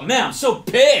beta. Man, I'm so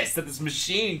pissed that this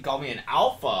machine called me an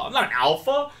alpha. I'm not an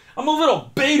alpha. I'm a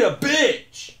little beta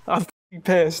bitch. I'm fucking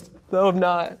pissed. No, I'm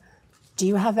not. Do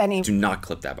you have any Do not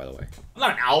clip that, by the way. I'm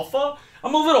not an alpha.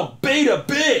 I'm a little beta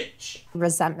bitch.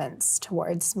 resentments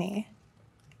towards me?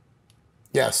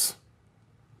 Yes.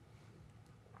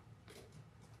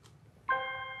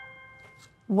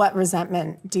 What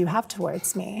resentment do you have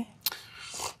towards me?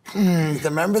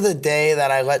 Remember the day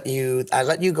that I let you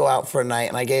go out for a night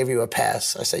and I gave you a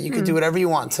pass? I said you could do whatever you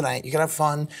want tonight. You can have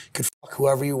fun. You could fuck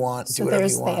whoever you want. So do whatever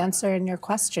there's you the want. answer in your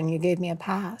question. You gave me a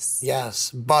pass.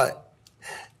 Yes, but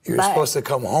you were supposed to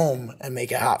come home and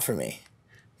make it hot for me.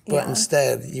 But Yeah.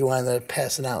 instead, you wound up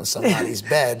passing out in somebody's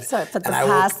bed. So I put the and I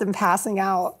pass and passing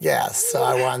out. Yes, so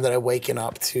I wound up waking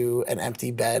up to an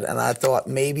empty bed, and I thought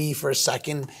maybe for a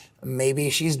second, maybe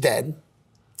she's dead.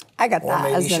 I got Or that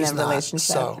maybe as in she's a not.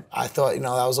 relationship. So I thought, that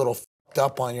was a little fucked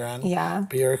up on your end. Yeah.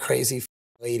 But you're a crazy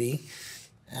lady.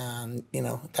 And,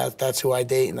 that's who I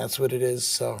date and that's what it is.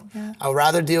 So I'd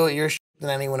rather deal with your shit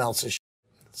than anyone else's shit.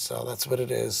 So that's what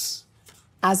it is.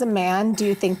 As a man, do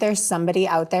you think there's somebody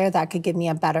out there that could give me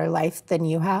a better life than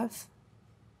you have?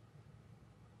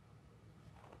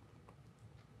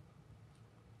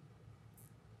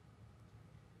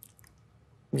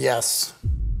 Yes.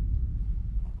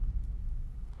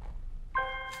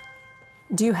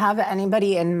 Do you have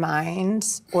anybody in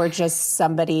mind or just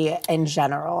somebody in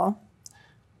general?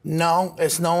 No,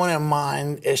 it's no one in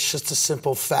mind. It's just a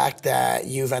simple fact that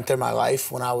you've entered my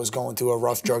life when I was going through a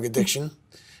rough drug addiction,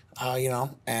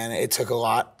 and it took a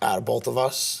lot out of both of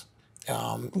us.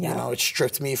 It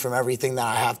stripped me from everything that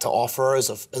I have to offer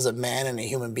as a man and a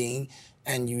human being,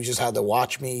 and you just had to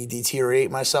watch me deteriorate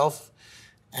myself.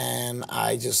 And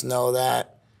I just know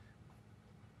that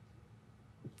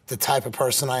the type of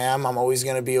person I am, I'm always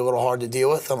going to be a little hard to deal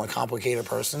with. I'm a complicated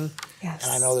person. Yes.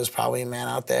 And I know there's probably a man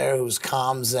out there who's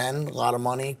calm, zen, a lot of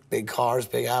money, big cars,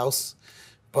 big house.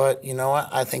 But you know what?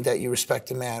 I think that you respect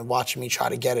a man watching me try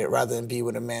to get it rather than be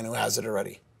with a man who has it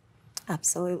already.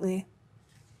 Absolutely.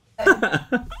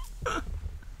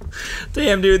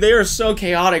 Damn, dude, they are so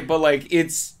chaotic, but like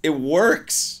it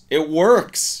works. It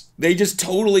works. They just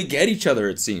totally get each other,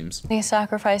 it seems. Any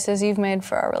sacrifices you've made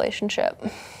for our relationship?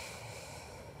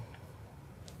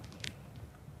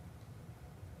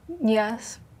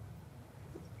 Yes.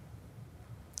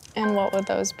 And what would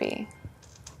those be?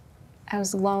 I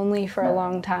was lonely for a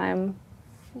long time,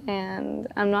 and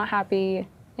I'm not happy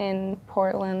in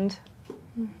Portland.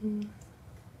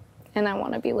 And I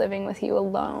want to be living with you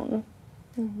alone.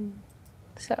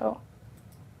 So,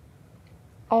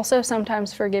 also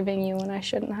sometimes forgiving you when I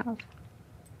shouldn't have.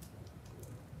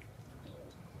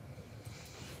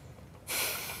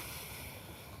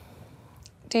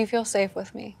 Do you feel safe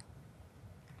with me?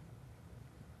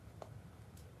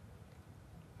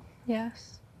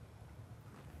 Yes.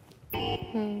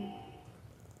 I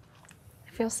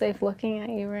feel safe looking at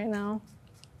you right now.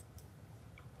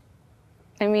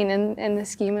 I mean, in the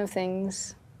scheme of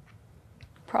things,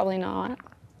 probably not.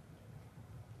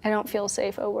 I don't feel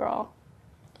safe overall.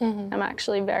 I'm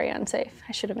actually very unsafe.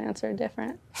 I should have answered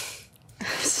different.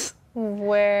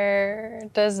 Where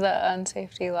does the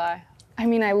unsafety lie? I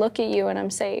mean, I look at you and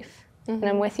I'm safe, and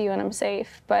I'm with you and I'm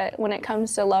safe, but when it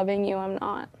comes to loving you, I'm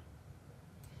not.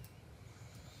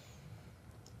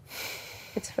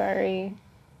 It's very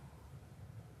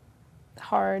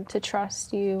hard to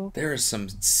trust you There are some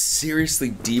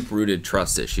seriously deep-rooted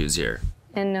trust issues here.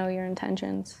 and know your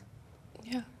intentions.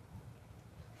 Yeah.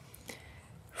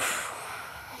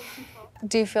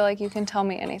 Do you feel like you can tell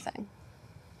me anything?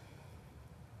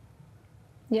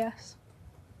 Yes.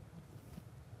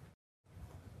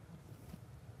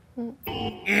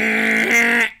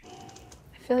 I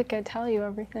feel like I tell you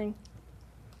everything.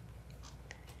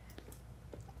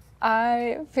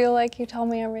 I feel like you tell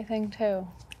me everything too.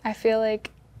 I feel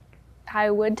like I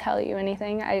would tell you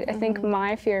anything. I think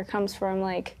my fear comes from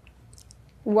like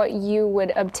what you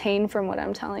would obtain from what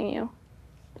I'm telling you.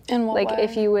 In what Like way?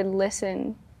 if you would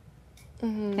listen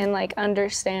and like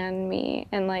understand me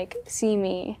and like see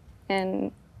me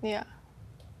and Yeah.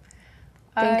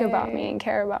 think about me and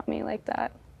care about me like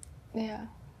that. Yeah.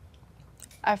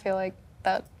 I feel like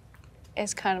that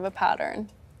is kind of a pattern.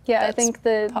 Yeah, I That's think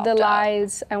the popped out.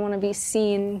 lies, I want to be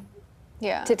seen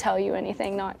Yeah. to tell you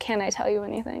anything, not can I tell you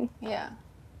anything. Yeah.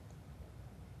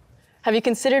 Have you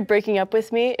considered breaking up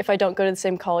with me if I don't go to the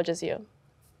same college as you?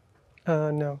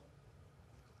 No.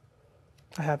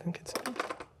 I haven't considered.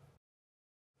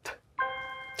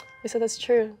 You said that's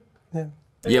true. Yeah.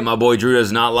 Yeah, my boy Drew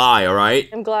does not lie, all right?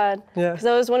 I'm glad. Yeah. Because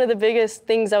that was one of the biggest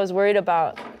things I was worried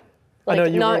about. I know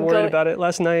you not weren't worried go- about it.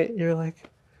 Last night, you were like,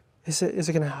 is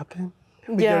it gonna happen? If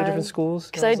we go to different schools?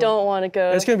 Because I don't want to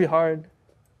go. It's gonna be hard,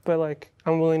 but like,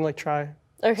 I'm willing to like try.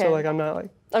 Okay. So like, I'm not like,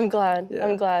 I'm glad. Yeah.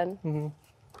 I'm glad.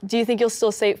 Do you think you'll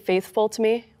still stay faithful to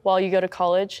me while you go to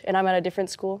college and I'm at a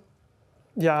different school?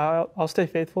 yeah, I'll stay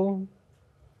faithful.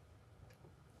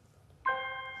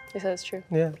 You said it's true.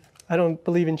 Yeah. I don't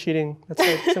believe in cheating. That's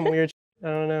like some weird I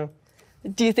don't know.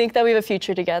 Do you think that we have a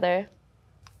future together?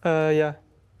 Yeah.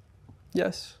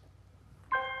 Yes.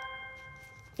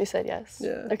 You said yes.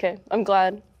 Yeah. Okay, I'm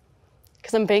glad.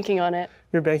 Because I'm banking on it.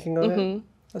 You're banking on it?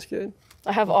 That's good.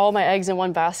 I have all my eggs in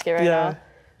one basket right Yeah. now.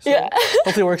 So Yeah.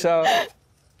 hopefully it works out.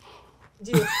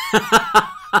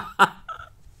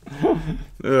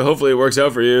 Hopefully it works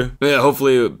out for you. Yeah,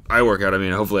 hopefully I work out. I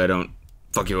mean, hopefully I don't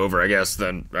fuck you over, I guess,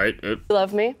 then, right? You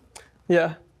love me?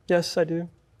 Yeah. Yes, I do.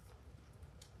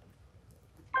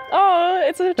 Oh,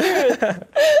 it's the truth.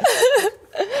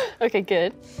 Okay,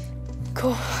 good.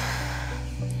 Cool.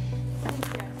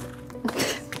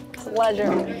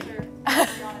 Pleasure. I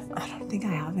don't think I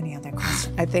have any other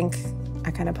questions. I think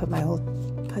I kind of put my whole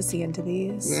pussy into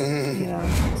these. You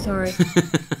know, Sorry.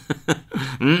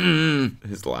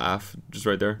 His laugh, just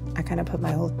right there. I kind of put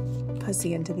my whole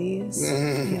pussy into these.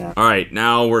 You know. All right,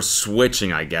 now we're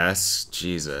switching, I guess.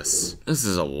 Jesus. This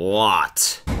is a lot.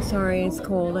 Sorry, it's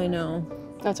cold, I know.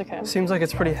 That's okay. Seems like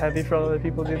it's pretty heavy for all other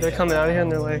people, dude. They're coming out of here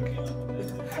and they're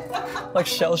like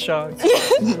shell shocked.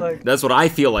 Like, That's what I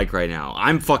feel like right now.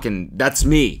 I'm fucking, that's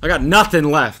me. I got nothing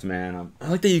left, man. I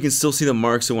like that you can still see the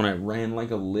marks of when I ran like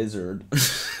a lizard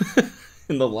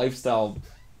in the lifestyle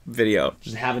video.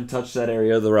 Just haven't touched that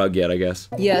area of the rug yet, I guess.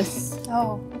 Yes.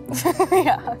 Oh.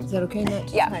 Yeah. Is that okay?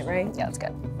 Not Yeah. tonight, right? Yeah, it's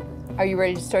good. Are you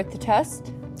ready to start the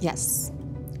test? Yes.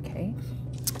 Okay.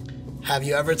 Have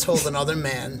you ever told another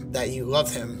man that you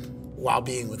love him while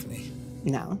being with me?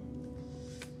 No.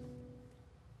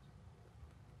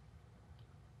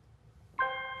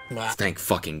 Wow. Thank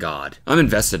fucking God. I'm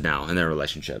invested now in their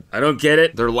relationship. I don't get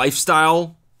it. Their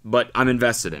lifestyle but I'm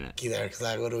invested in it. There, because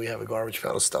I literally have a garbage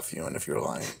pail to stuff you in if you're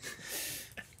lying.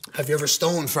 Have you ever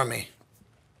stolen from me?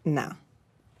 No.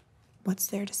 What's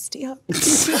there to steal?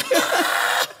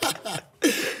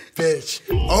 Bitch.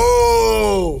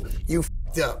 Oh, you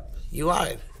f***ed up. You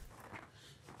lied.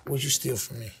 What'd you steal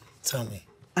from me? Tell me.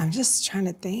 I'm just trying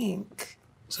to think.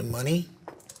 Is it money?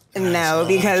 No,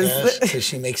 because... Because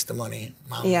she makes the money.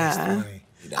 Mom makes the money.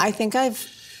 I think I've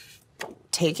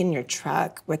taken your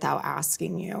truck without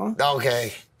asking you.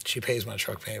 Okay. She pays my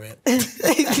truck payment.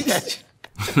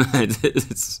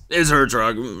 it's her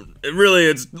truck. It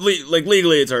really, like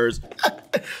legally, it's hers.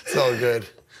 It's all good.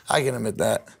 I can admit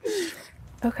that.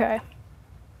 Okay.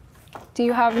 Do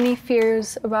you have any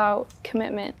fears about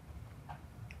commitment?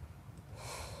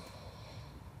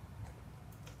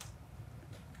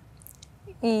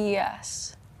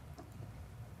 Yes.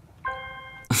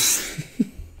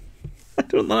 I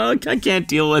don't know. I can't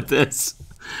deal with this.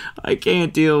 I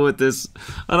can't deal with this.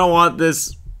 I don't want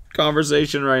this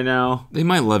conversation right now. They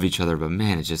might love each other, but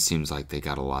man, it just seems like they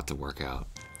got a lot to work out.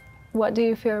 What do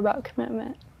you fear about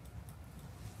commitment?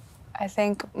 I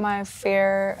think my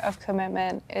fear of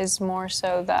commitment is more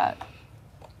so that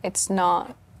it's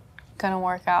not gonna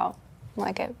work out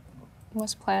like it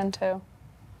was planned to.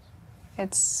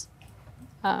 It's,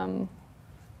 I'm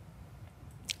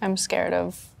scared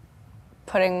of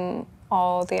putting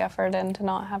all the effort in to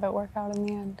not have it work out in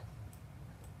the end.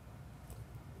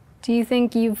 Do you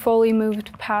think you've fully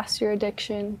moved past your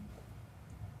addiction?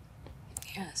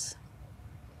 Yes.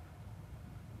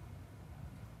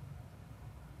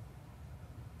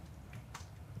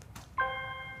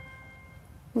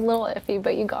 A little iffy,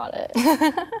 but you got it.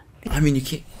 I mean, you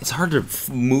can't. It's hard to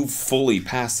move fully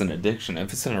past an addiction.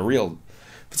 If it's a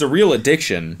real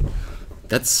addiction,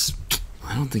 that's.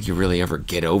 I don't think you really ever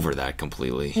get over that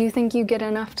completely. Do you think you get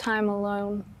enough time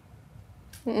alone?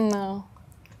 No.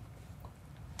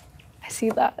 I see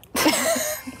that.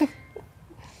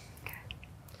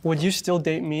 Would you still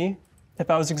date me if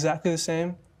I was exactly the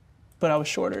same, but I was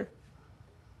shorter?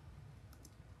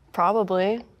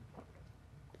 Probably.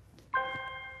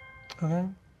 Okay,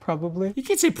 probably. You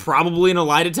can't say probably in a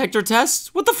lie detector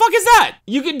test. What the fuck is that?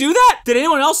 You can do that? Did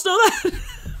anyone else know that?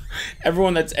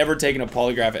 Everyone that's ever taken a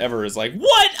polygraph ever is like,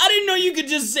 what? I didn't know you could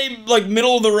just say, like,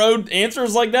 middle of the road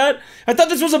answers like that. I thought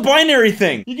this was a binary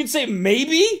thing. You can say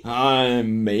maybe?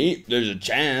 Mate, there's a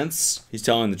chance. He's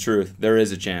telling the truth. There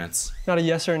is a chance. Not a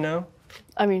yes or no?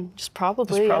 I mean, just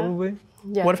probably. Just probably?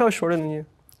 Yeah. What if I was shorter than you?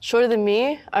 Shorter than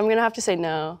me? I'm gonna have to say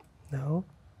no. No?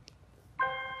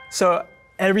 So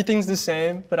everything's the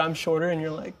same, but I'm shorter and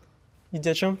you're like, you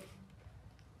ditch him?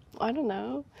 I don't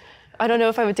know. I don't know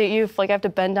if I would date you if like I have to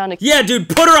bend down to Yeah, dude,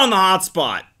 put her on the hot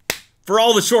spot. For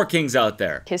all the short kings out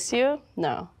there. kiss you.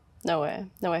 No. No way.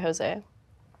 No way, Jose.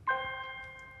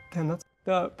 Damn, that's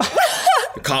up.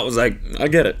 The cop was like, I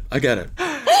get it. I get it.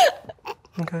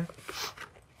 Okay.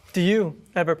 Do you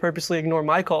ever purposely ignore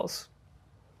my calls?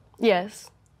 Yes.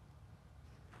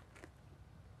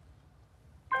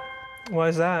 Why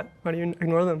is that? Why do you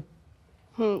ignore them?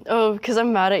 Oh, because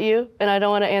I'm mad at you and I don't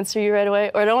want to answer you right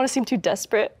away, or I don't want to seem too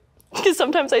desperate. Because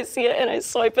sometimes I see it and I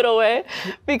swipe it away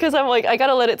because I'm like, I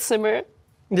gotta let it simmer.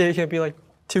 Yeah, you can't be like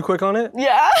too quick on it?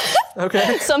 Yeah.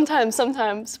 Okay. Sometimes.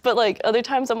 But like other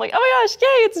times I'm like, oh my gosh,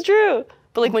 yay, it's Drew.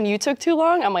 But like when you took too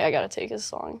long, I'm like, I gotta take his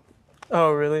song.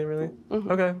 Oh, really? Really?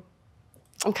 Okay.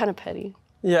 I'm kind of petty.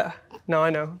 Yeah. No, I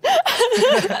know.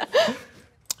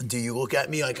 Do you look at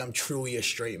me like I'm truly a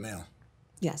straight male?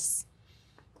 Yes.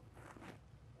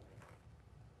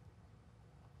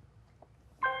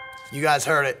 You guys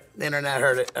heard it. The internet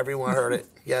heard it. Everyone heard it.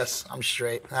 Yes, I'm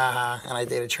straight. And I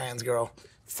date a trans girl.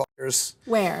 Fuckers.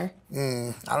 Where?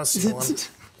 I don't see one.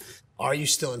 Are you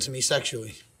still into me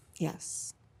sexually?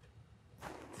 Yes.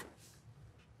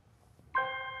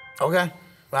 Okay.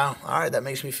 Wow. All right. That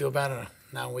makes me feel better.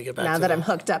 Now we get back Now to that I'm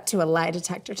hooked up to a lie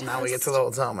detector test. Now we get to the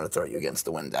hotel. I'm going to throw you against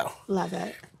the window. Love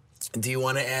it. Do you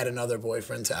want to add another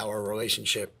boyfriend to our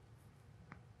relationship?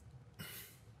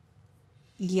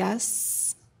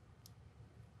 Yes.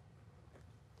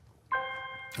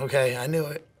 Okay, I knew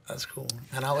it. That's cool.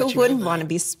 And I'll let Who you wouldn't have that. want to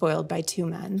be spoiled by two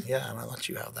men? Yeah, and I'll let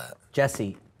you have that.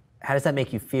 Jesse, how does that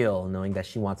make you feel knowing that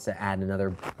she wants to add another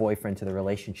boyfriend to the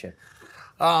relationship?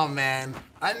 Oh, man.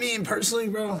 I mean, personally,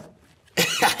 bro,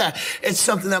 it's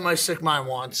something that my sick mind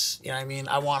wants. You know what I mean?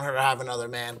 I want her to have another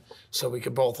man so we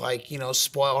could both, like, you know,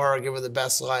 spoil her, give her the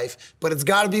best life. But it's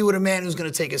got to be with a man who's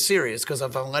going to take it serious, because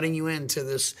if I'm letting you into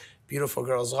this beautiful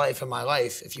girl's life and my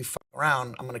life, if you fuck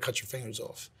around, I'm going to cut your fingers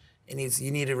off.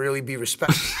 You need to really be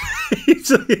respectful.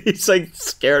 he's like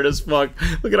scared as fuck.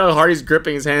 Look at how hard he's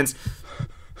gripping his hands.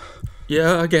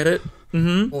 Yeah, I get it.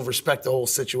 We'll respect the whole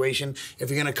situation. If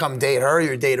you're gonna come date her,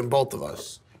 you're dating both of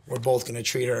us. We're both gonna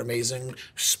treat her amazing,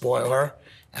 spoil her,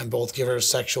 and both give her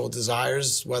sexual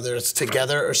desires, whether it's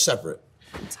together or separate.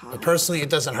 But personally, it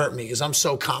doesn't hurt me because I'm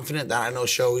so confident that I know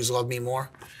she'll always love me more,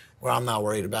 where I'm not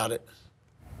worried about it.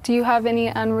 Do you have any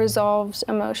unresolved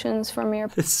emotions from your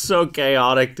It's so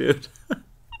chaotic, dude.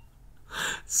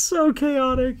 So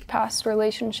chaotic. past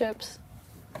relationships?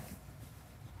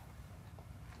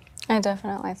 I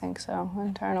definitely think so,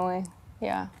 internally.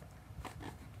 Yeah.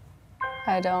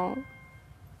 I don't.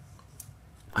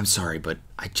 I'm sorry, but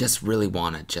I just really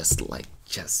want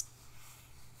to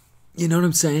you know what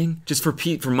I'm saying? Just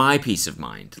for my peace of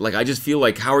mind. Like, I just feel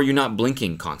like, how are you not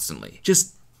blinking constantly?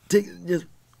 Just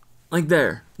like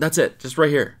there. That's it. Just right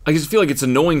here. I just feel like it's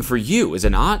annoying for you, is it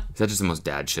not? Is that just the most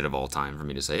dad shit of all time for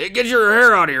me to say, hey, get your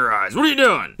hair out of your eyes. What are you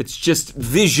doing? It's just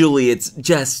visually, it's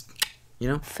just, you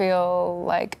know? Feel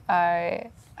like I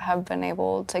have been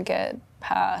able to get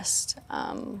past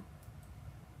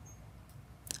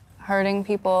hurting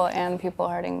people and people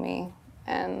hurting me.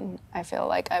 And I feel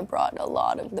like I brought a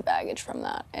lot of the baggage from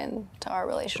that into our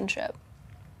relationship.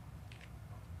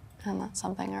 And that's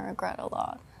something I regret a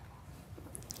lot.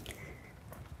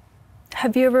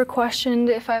 Have you ever questioned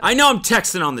if I know I'm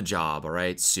texting on the job, all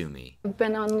right? Sue me. I've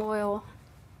been unloyal?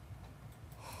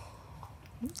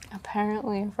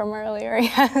 Apparently from earlier,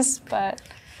 yes, but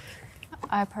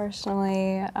I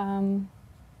personally,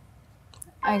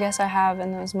 I guess I have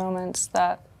in those moments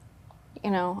that,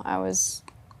 you know, I was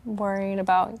worried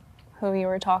about who you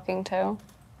were talking to.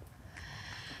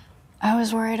 I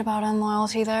was worried about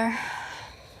unloyalty there.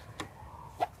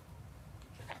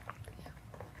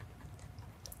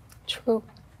 True.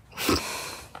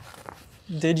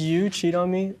 Did you cheat on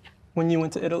me when you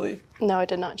went to Italy? No, I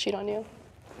did not cheat on you.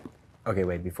 Okay,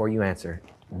 wait, before you answer,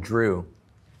 Drew,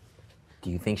 do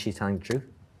you think she's telling the truth?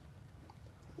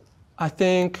 I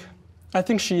think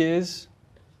she is.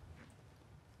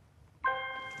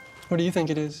 What do you think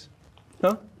it is?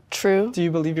 Huh? True. Do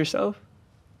you believe yourself?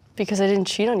 Because I didn't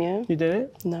cheat on you. You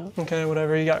didn't? No. Okay,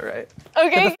 whatever, you got it right.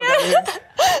 Okay.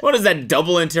 What is that,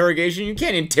 double interrogation? You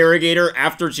can't interrogate her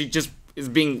after she just is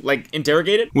being, like,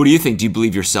 interrogated? What do you think? Do you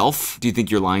believe yourself? Do you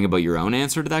think you're lying about your own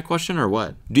answer to that question, or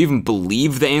what? Do you even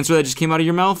believe the answer that just came out of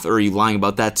your mouth, or are you lying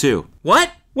about that too?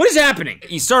 What? What is happening?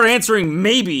 You start answering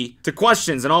maybe to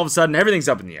questions, and all of a sudden, everything's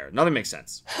up in the air. Nothing makes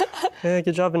sense. Yeah,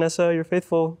 good job, Vanessa. You're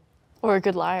faithful. Or a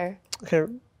good liar.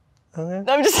 Okay.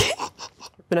 Okay. I'm just kidding.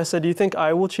 Vanessa, do you think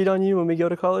I will cheat on you when we go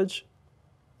to college?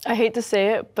 I hate to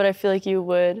say it, but I feel like you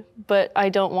would, but I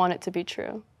don't want it to be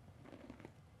true.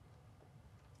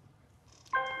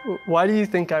 Why do you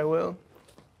think I will?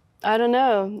 I don't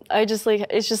know. I just like,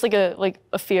 it's just like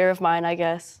a fear of mine, I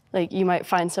guess. Like you might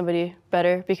find somebody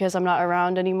better because I'm not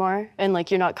around anymore and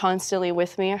like you're not constantly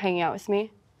with me or hanging out with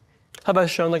me. Have I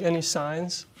shown like any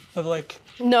signs of like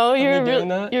No, you're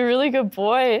a really good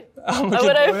boy.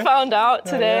 What I found out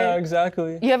today. Yeah,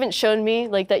 exactly. You haven't shown me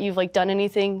like that you've like done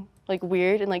anything like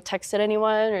weird and like texted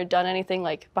anyone or done anything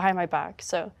like behind my back.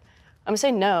 So I'm gonna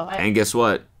say no. And guess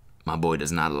what? My boy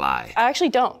does not lie. I actually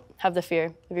don't have the fear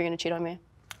if you're gonna cheat on me.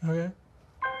 Okay.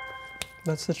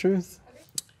 That's the truth.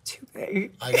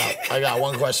 I got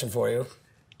one question for you.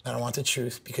 I don't want the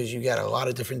truth because you got a lot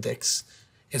of different dicks.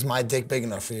 Is my dick big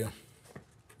enough for you?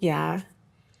 Yeah.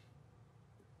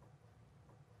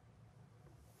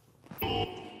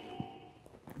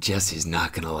 Jesse's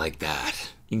not gonna like that.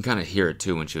 You can kind of hear it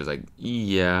too when she was like,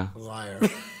 yeah. Liar.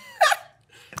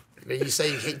 But you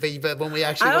say you can't, but when we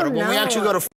actually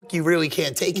go to fuck, you really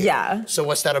can't take it. Yeah. So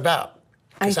what's that about?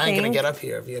 Because I ain't gonna think- get up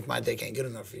here if my dick ain't good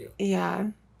enough for you. Yeah.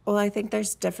 Well, I think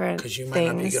there's different Because you things. might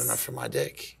not be good enough for my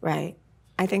dick. Right.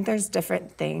 I think there's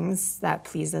different things that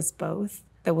please us both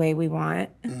the way we want.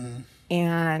 Mm-hmm.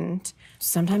 And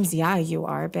sometimes, yeah, you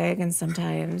are big, and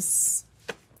sometimes,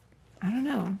 I don't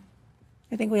know.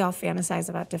 I think we all fantasize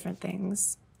about different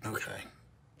things. Okay.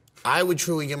 I would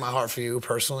truly give my heart for you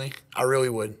personally. I really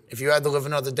would. If you had to live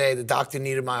another day, the doctor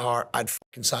needed my heart, I'd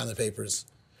fucking sign the papers.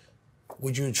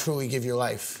 Would you truly give your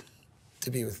life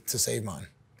to save mine?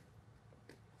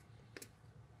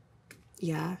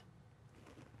 Yeah.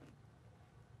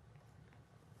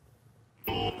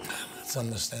 It's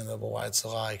understandable why it's a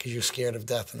lie, because you're scared of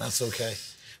death, and that's okay.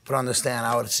 But understand,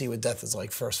 I would see what death is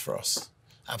like first for us.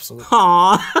 Absolutely.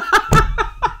 Aww.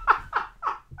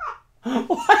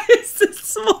 Why is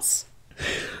this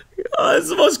it's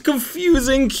the most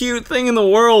confusing, cute thing in the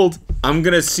world? I'm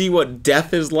gonna see what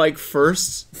death is like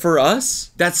first for us?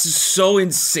 That's so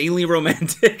insanely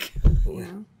romantic.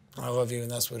 Yeah. I love you, and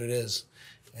that's what it is.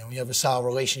 And when you have a solid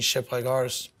relationship like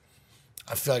ours,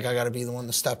 I feel like I gotta be the one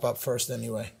to step up first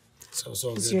anyway. So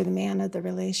Because good. you're the man of the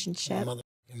relationship.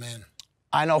 Motherfucking man.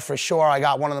 I know for sure I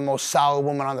got one of the most solid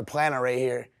women on the planet right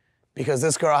here, because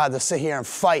this girl had to sit here and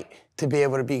fight to be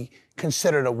able to be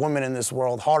considered a woman in this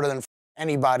world, harder than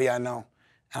anybody I know.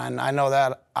 And I know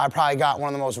that I probably got one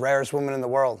of the most rarest women in the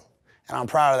world, and I'm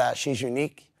proud of that. She's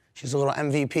unique. She's a little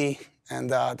MVP, and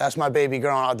that's my baby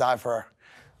girl, and I'll die for her.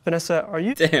 Vanessa, are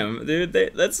you? Damn, dude,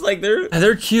 that's like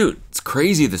they're cute. It's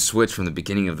crazy the switch from the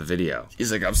beginning of the video.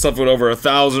 He's like, I've slept with over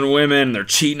 1,000 women. They're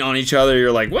cheating on each other.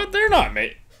 You're like, what? They're not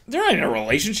in a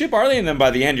relationship, are they? And then by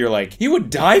the end, you're like, he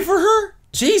would die for her?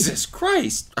 Jesus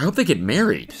Christ! I hope they get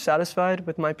married. Satisfied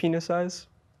with my penis size?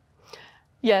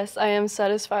 Yes, I am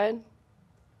satisfied.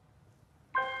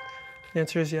 The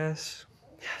answer is yes.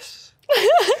 Yes.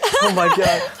 Oh my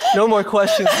God. No more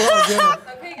questions. Oh God.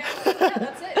 Okay, guys. Yeah,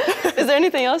 that's it. Is there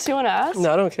anything else you want to ask?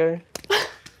 No, I don't care.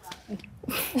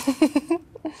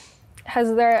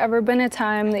 Has there ever been a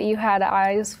time that you had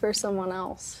eyes for someone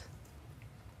else?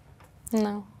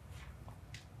 No.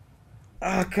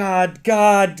 Oh,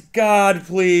 God,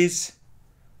 please.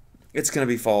 It's gonna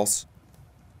be false.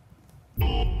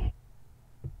 You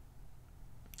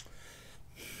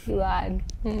lied.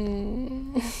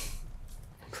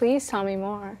 Please tell me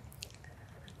more.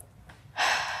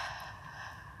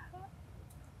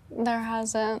 There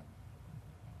hasn't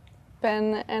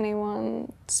been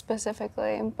anyone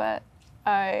specifically, but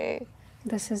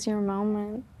This is your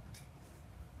moment.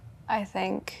 I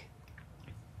think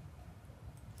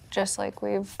just like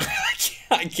we've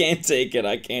I can't take it.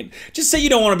 I can't. Just say you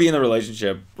don't want to be in the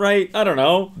relationship, right? I don't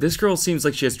know. This girl seems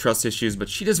like she has trust issues, but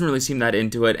she doesn't really seem that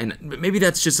into it. And maybe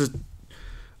that's just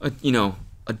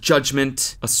a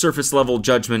judgment, a surface level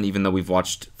judgment, even though we've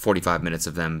watched 45 minutes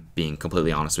of them being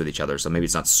completely honest with each other. So maybe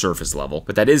it's not surface level,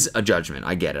 but that is a judgment.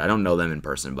 I get it. I don't know them in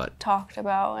person, but talked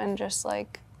about, and just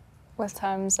like with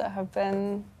times that have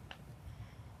been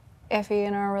iffy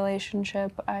in our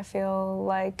relationship, I feel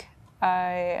like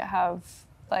I have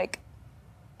like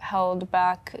held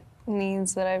back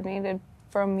needs that I've needed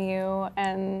from you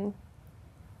and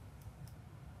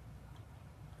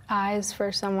Eyes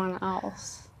for someone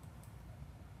else.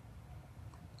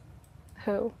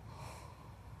 Who?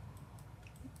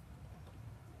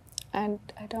 I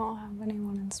don't have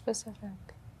anyone in specific.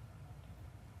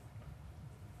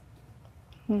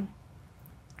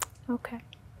 Okay.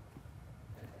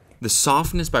 the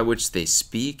softness by which they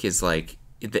speak is like,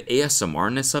 the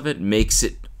ASMR-ness of it makes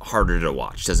it harder to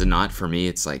watch, does it not? For me,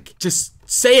 it's like, just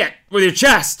say it with your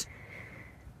chest.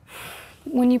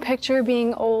 When you picture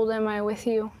being old, am I with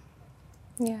you?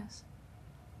 Yes.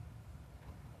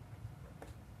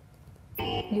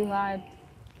 You lied.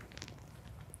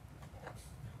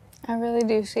 I really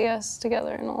do see us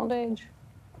together in old age.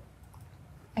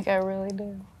 Like, I really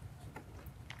do.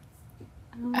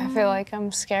 I feel like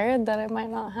I'm scared that it might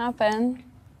not happen.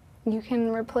 You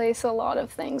can replace a lot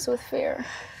of things with fear,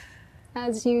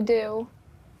 as you do.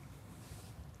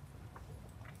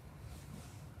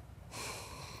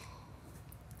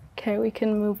 Okay, we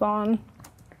can move on.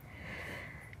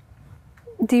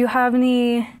 Do you have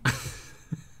any...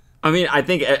 I mean, I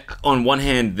think on one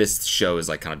hand, this show is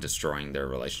like kind of destroying their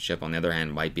relationship. On the other hand,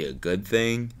 it might be a good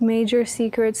thing. major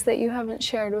secrets that you haven't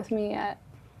shared with me yet?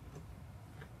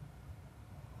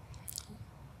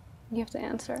 You have to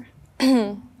answer.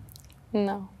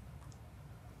 No.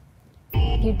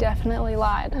 You definitely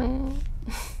lied.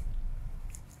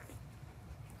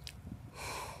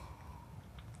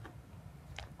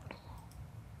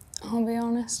 I'll be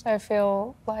honest, I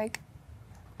feel like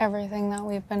everything that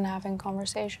we've been having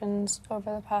conversations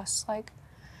over the past, like,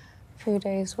 few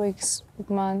days, weeks,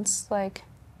 months, like,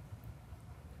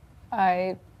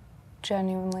 I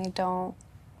genuinely don't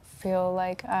feel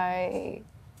like I...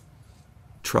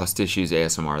 Trust issues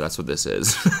ASMR, that's what this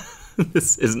is.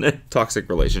 This, isn't it? Toxic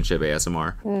relationship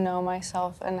ASMR. know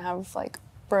myself and have, like,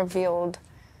 revealed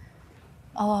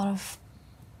a lot of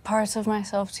parts of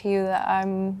myself to you that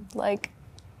I'm, like,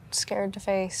 scared to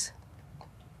face.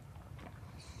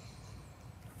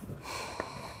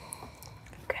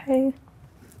 Okay.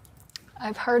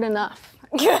 I've heard enough.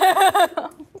 Okay.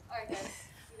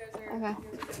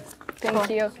 Thank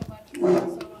you.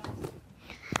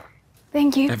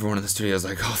 Thank you. Everyone in the studio is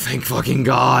like, oh, thank fucking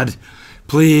God.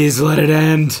 Please let it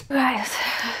end. Guys.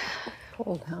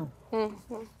 Cold, huh?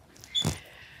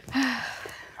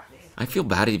 I feel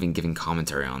bad even giving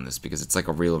commentary on this because it's like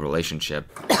a real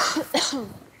relationship.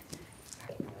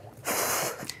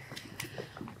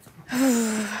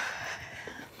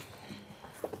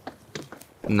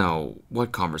 No,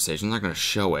 what conversation? I'm not gonna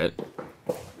show it.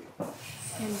 And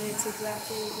it's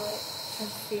exactly what I'm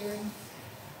fearing.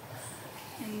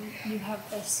 and you have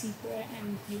a secret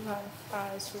and you have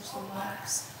eyes for someone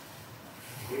else.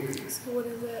 So what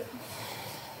is it?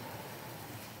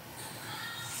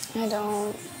 I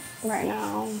don't right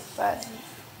now, but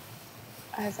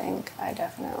I think I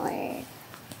definitely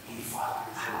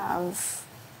have.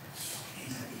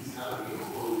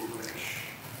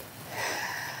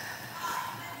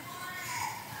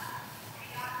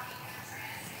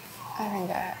 I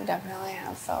think I definitely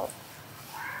have felt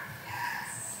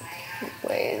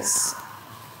ways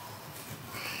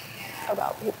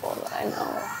about people that I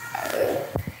know I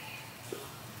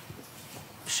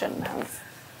shouldn't have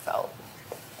felt.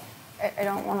 I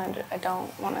don't want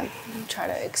to try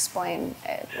to explain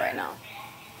it right now.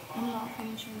 I'm not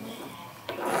finishing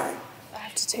it. I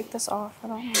have to take this off. I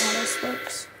don't know how this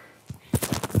works.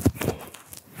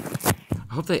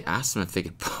 I hope they asked them if they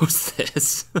could post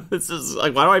this. This is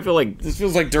like, why do I feel like this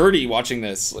feels like dirty watching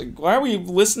this? Like, why are we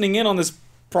listening in on this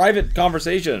private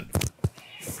conversation?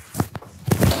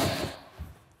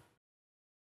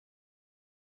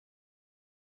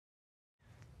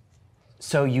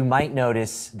 So you might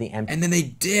notice the empty And then they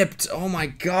dipped. Oh my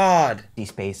God.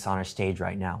 space on our stage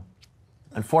right now.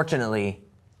 Unfortunately,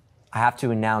 I have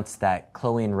to announce that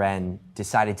Chloe and Ren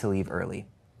decided to leave early,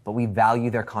 but we value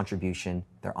their contribution,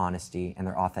 their honesty, and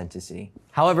their authenticity.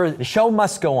 However, the show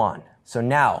must go on. So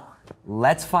now,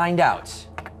 let's find out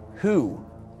who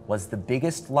was the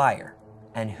biggest liar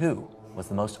and who was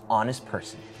the most honest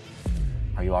person.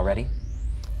 Are you all ready?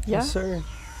 Yeah. Yes, sir.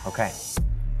 Okay.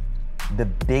 The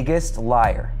biggest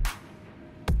liar.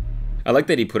 I like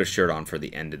that he put a shirt on for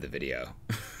the end of the video.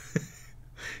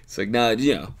 It's like, no,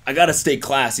 you know, I gotta stay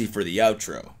classy for the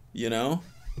outro, you know?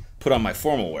 Put on my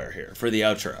formal wear here for the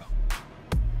outro.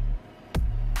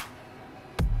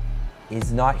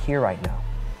 Is not here right now,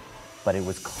 but it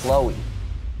was Chloe.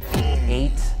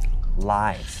 8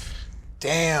 lies.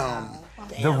 Damn.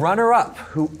 The runner-up,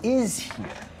 who is here,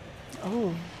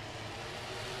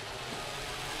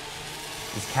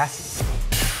 is Cassie,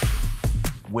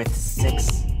 with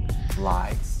 6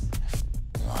 lies.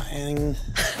 Lying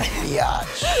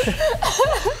biatch.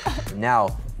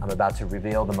 Now, I'm about to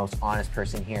reveal the most honest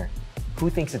person here. Who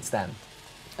thinks it's them?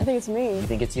 I think it's me. You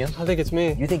think it's you? I think it's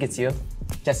me. You think it's you?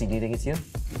 Jesse, do you think it's you?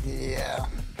 Yeah.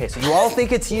 Okay, so you all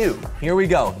think it's you. Here we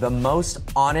go. The most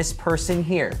honest person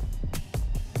here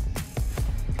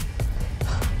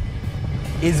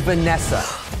is Vanessa,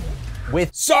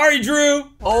 with Sorry, Drew!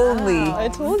 only I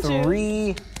told you.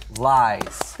 3 lies.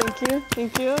 Thank you.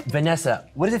 Thank you. Vanessa,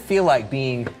 what does it feel like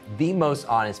being the most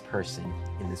honest person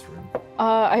in this room?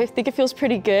 I think it feels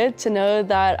pretty good to know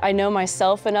that I know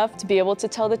myself enough to be able to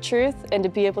tell the truth and to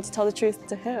be able to tell the truth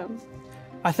to him.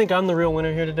 I think I'm the real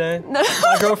winner here today.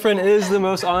 My girlfriend is the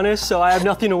most honest, so I have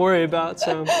nothing to worry about.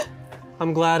 So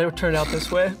I'm glad it turned out this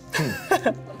way.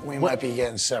 We might be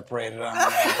getting separated on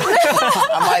that.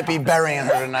 I might be burying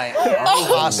her tonight.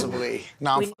 Possibly.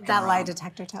 No, I'm We need fucking that lie around.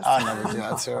 detector test. I'll never do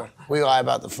that to her. We lie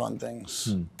about the fun things.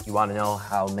 You want to know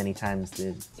how many times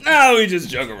did No, we just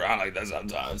joke around like that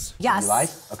sometimes. Yes. you lie?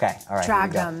 Okay, all right.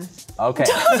 Dragged here we go. him. Okay,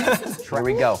 here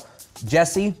we go.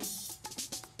 Jesse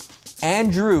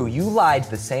and Drew, you lied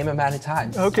the same amount of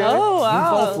times. Okay. Oh, You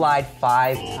wow. both lied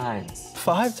 5 times.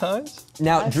 5 times?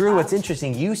 Now, Drew, what's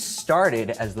interesting, you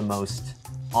started as the most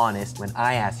honest when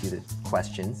I asked you the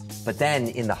questions, but then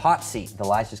in the hot seat, the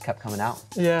lies just kept coming out.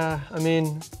 Yeah, I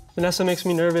mean, Vanessa makes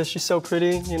me nervous. She's so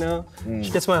pretty, you know?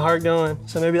 She gets my heart going.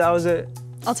 So maybe that was it.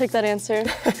 I'll take that answer.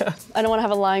 I don't want to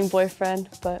have a lying boyfriend,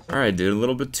 but All right, dude, a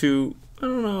little bit too, I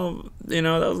don't know, you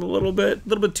know, that was a little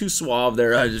bit too suave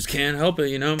there. I just can't help it,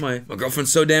 you know? My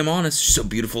girlfriend's so damn honest. She's so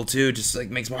beautiful, too. Just, like,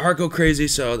 makes my heart go crazy.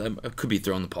 So I could be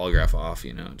throwing the polygraph off,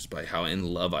 you know, just by how in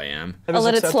love I am. I'll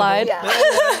let it slide.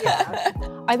 Yeah.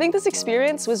 I think this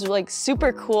experience was like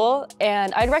super cool,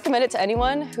 and I'd recommend it to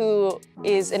anyone who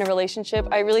is in a relationship.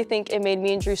 I really think it made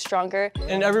me and Drew stronger.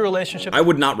 In every relationship, I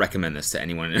would not recommend this to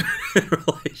anyone in a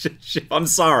relationship. I'm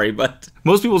sorry, but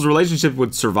most people's relationship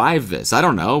would survive this. I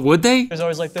don't know, would they? there's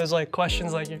always like those like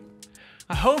questions like,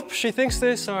 I hope she thinks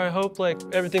this, or I hope like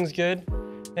everything's good.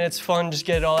 And it's fun, just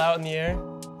get it all out in the air.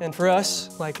 And for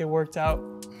us, like it worked out.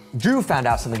 Drew found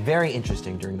out something very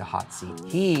interesting during the hot seat.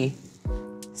 He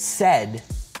said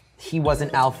he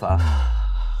wasn't alpha,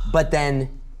 but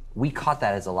then we caught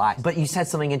that as a lie. But you said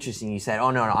something interesting. You said,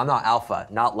 oh no, I'm not alpha,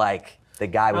 not like the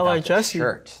guy without like the Jesse.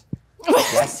 shirt.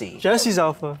 Jesse, Jesse's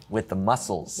alpha. with the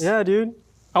muscles. Yeah, dude.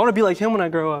 I want to be like him when I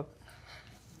grow up.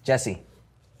 Jesse,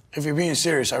 If you're being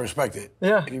serious, I respect it.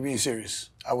 Yeah. If you're being serious,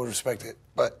 I would respect it.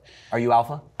 But are you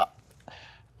alpha?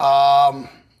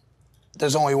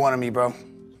 there's only one of me, bro.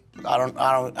 I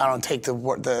don't take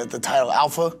the title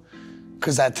alpha.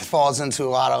 because that falls into a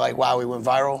lot of like why we went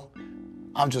viral.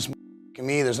 I'm just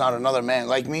me, there's not another man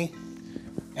like me.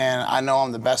 And I know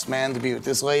I'm the best man to be with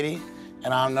this lady,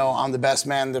 and I know I'm the best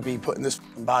man to be put in this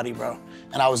body, bro.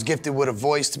 And I was gifted with a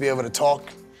voice to be able to talk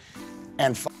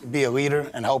and be a leader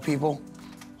and help people.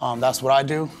 That's what I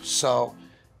do. So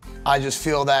I just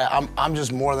feel that I'm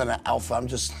just more than an alpha. I'm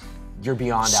just You're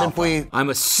beyond simply alpha. I'm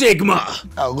a Sigma.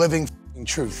 A living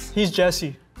truth. He's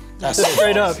Jesse. That's Just it.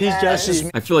 straight up, he's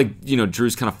Jesse. I feel like, you know,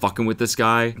 Drew's kind of fucking with this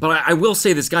guy, but I will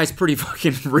say this guy's pretty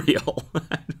fucking real.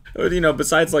 You know,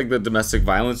 besides like the domestic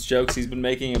violence jokes he's been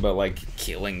making about like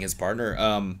killing his partner,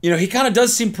 you know, he kind of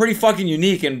does seem pretty fucking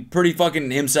unique and pretty fucking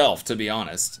himself, to be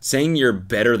honest. Saying you're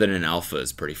better than an alpha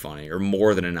is pretty funny, or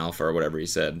more than an alpha, or whatever he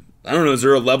said. I don't know, is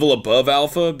there a level above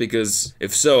alpha? Because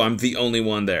if so, I'm the only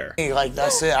one there. Like,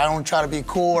 that's it. I don't try to be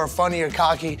cool or funny or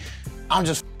cocky. I'm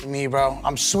just me, bro.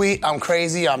 I'm sweet, I'm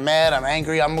crazy, I'm mad, I'm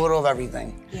angry, I'm a little of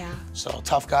everything. Yeah. So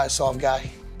tough guy, soft guy.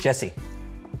 Jesse,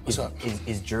 What's up?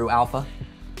 Is Drew alpha?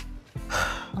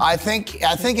 I think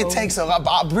it takes a lot.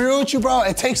 I'll be real with you, bro.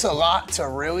 It takes a lot to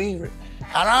really. And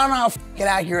I don't know how fucking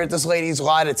accurate this lady's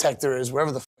lie detector is,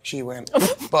 wherever the fuck she went.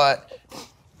 But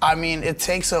I mean, it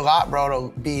takes a lot,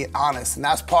 bro, to be honest, and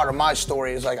that's part of my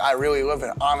story. Is like I really live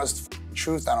an honest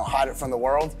truth. I don't hide it from the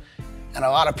world. And a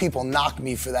lot of people knock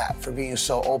me for that, for being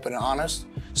so open and honest.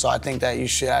 So I think that you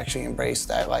should actually embrace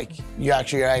that. Like, you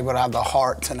actually are able to have the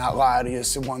heart to not lie to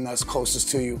the one that's closest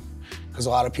to you. Because a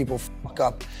lot of people fuck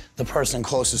up the person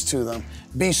closest to them.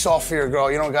 Be soft for your girl.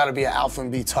 You don't gotta be an alpha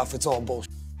and be tough. It's all bullshit.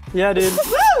 Yeah, dude. See,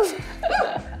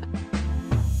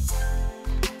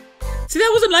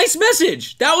 that was a nice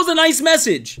message. That was a nice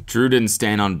message. Drew didn't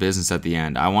stand on business at the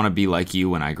end. I want to be like you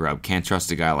when I grow up. Can't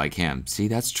trust a guy like him. See,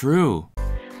 that's true.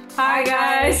 Hi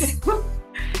guys,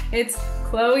 it's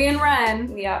Chloe and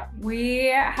Ren. Yeah, we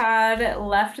had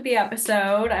left the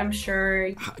episode. I'm sure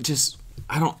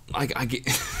I don't, I get,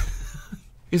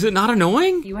 is it not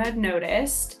annoying? You had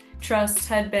noticed. Trust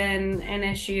had been an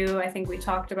issue. I think we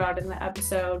talked about in the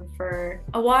episode for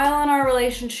a while in our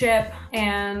relationship,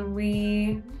 and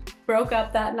we broke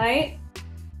up that night.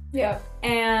 Yep.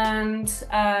 And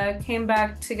came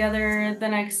back together the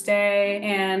next day,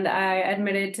 and I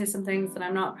admitted to some things that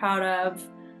I'm not proud of.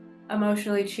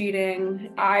 Emotionally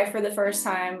cheating. I, for the first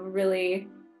time, really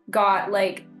got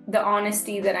like the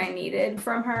honesty that I needed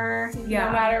from her. Yeah.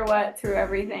 No matter what, through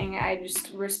everything, I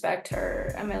just respect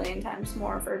her a million times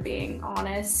more for being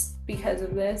honest because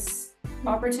of this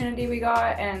opportunity we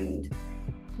got, and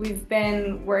we've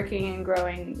been working and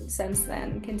growing since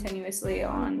then continuously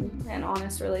on an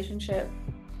honest relationship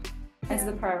as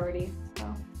the priority.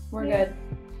 So we're good.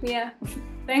 Yeah.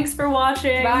 Thanks for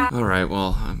watching. Bye. All right,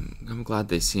 well, I'm glad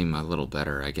they seem a little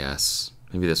better, I guess.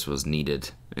 Maybe this was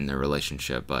needed in their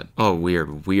relationship, but oh,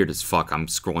 weird as fuck. I'm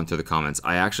scrolling through the comments.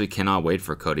 I actually cannot wait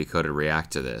for Cody Co to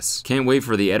react to this. Can't wait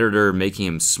for the editor making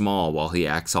him small while he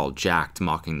acts all jacked,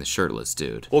 mocking the shirtless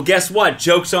dude. Well, guess what?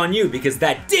 Joke's on you, because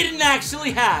that didn't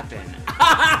actually happen.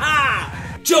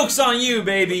 Joke's on you,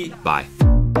 baby. Bye.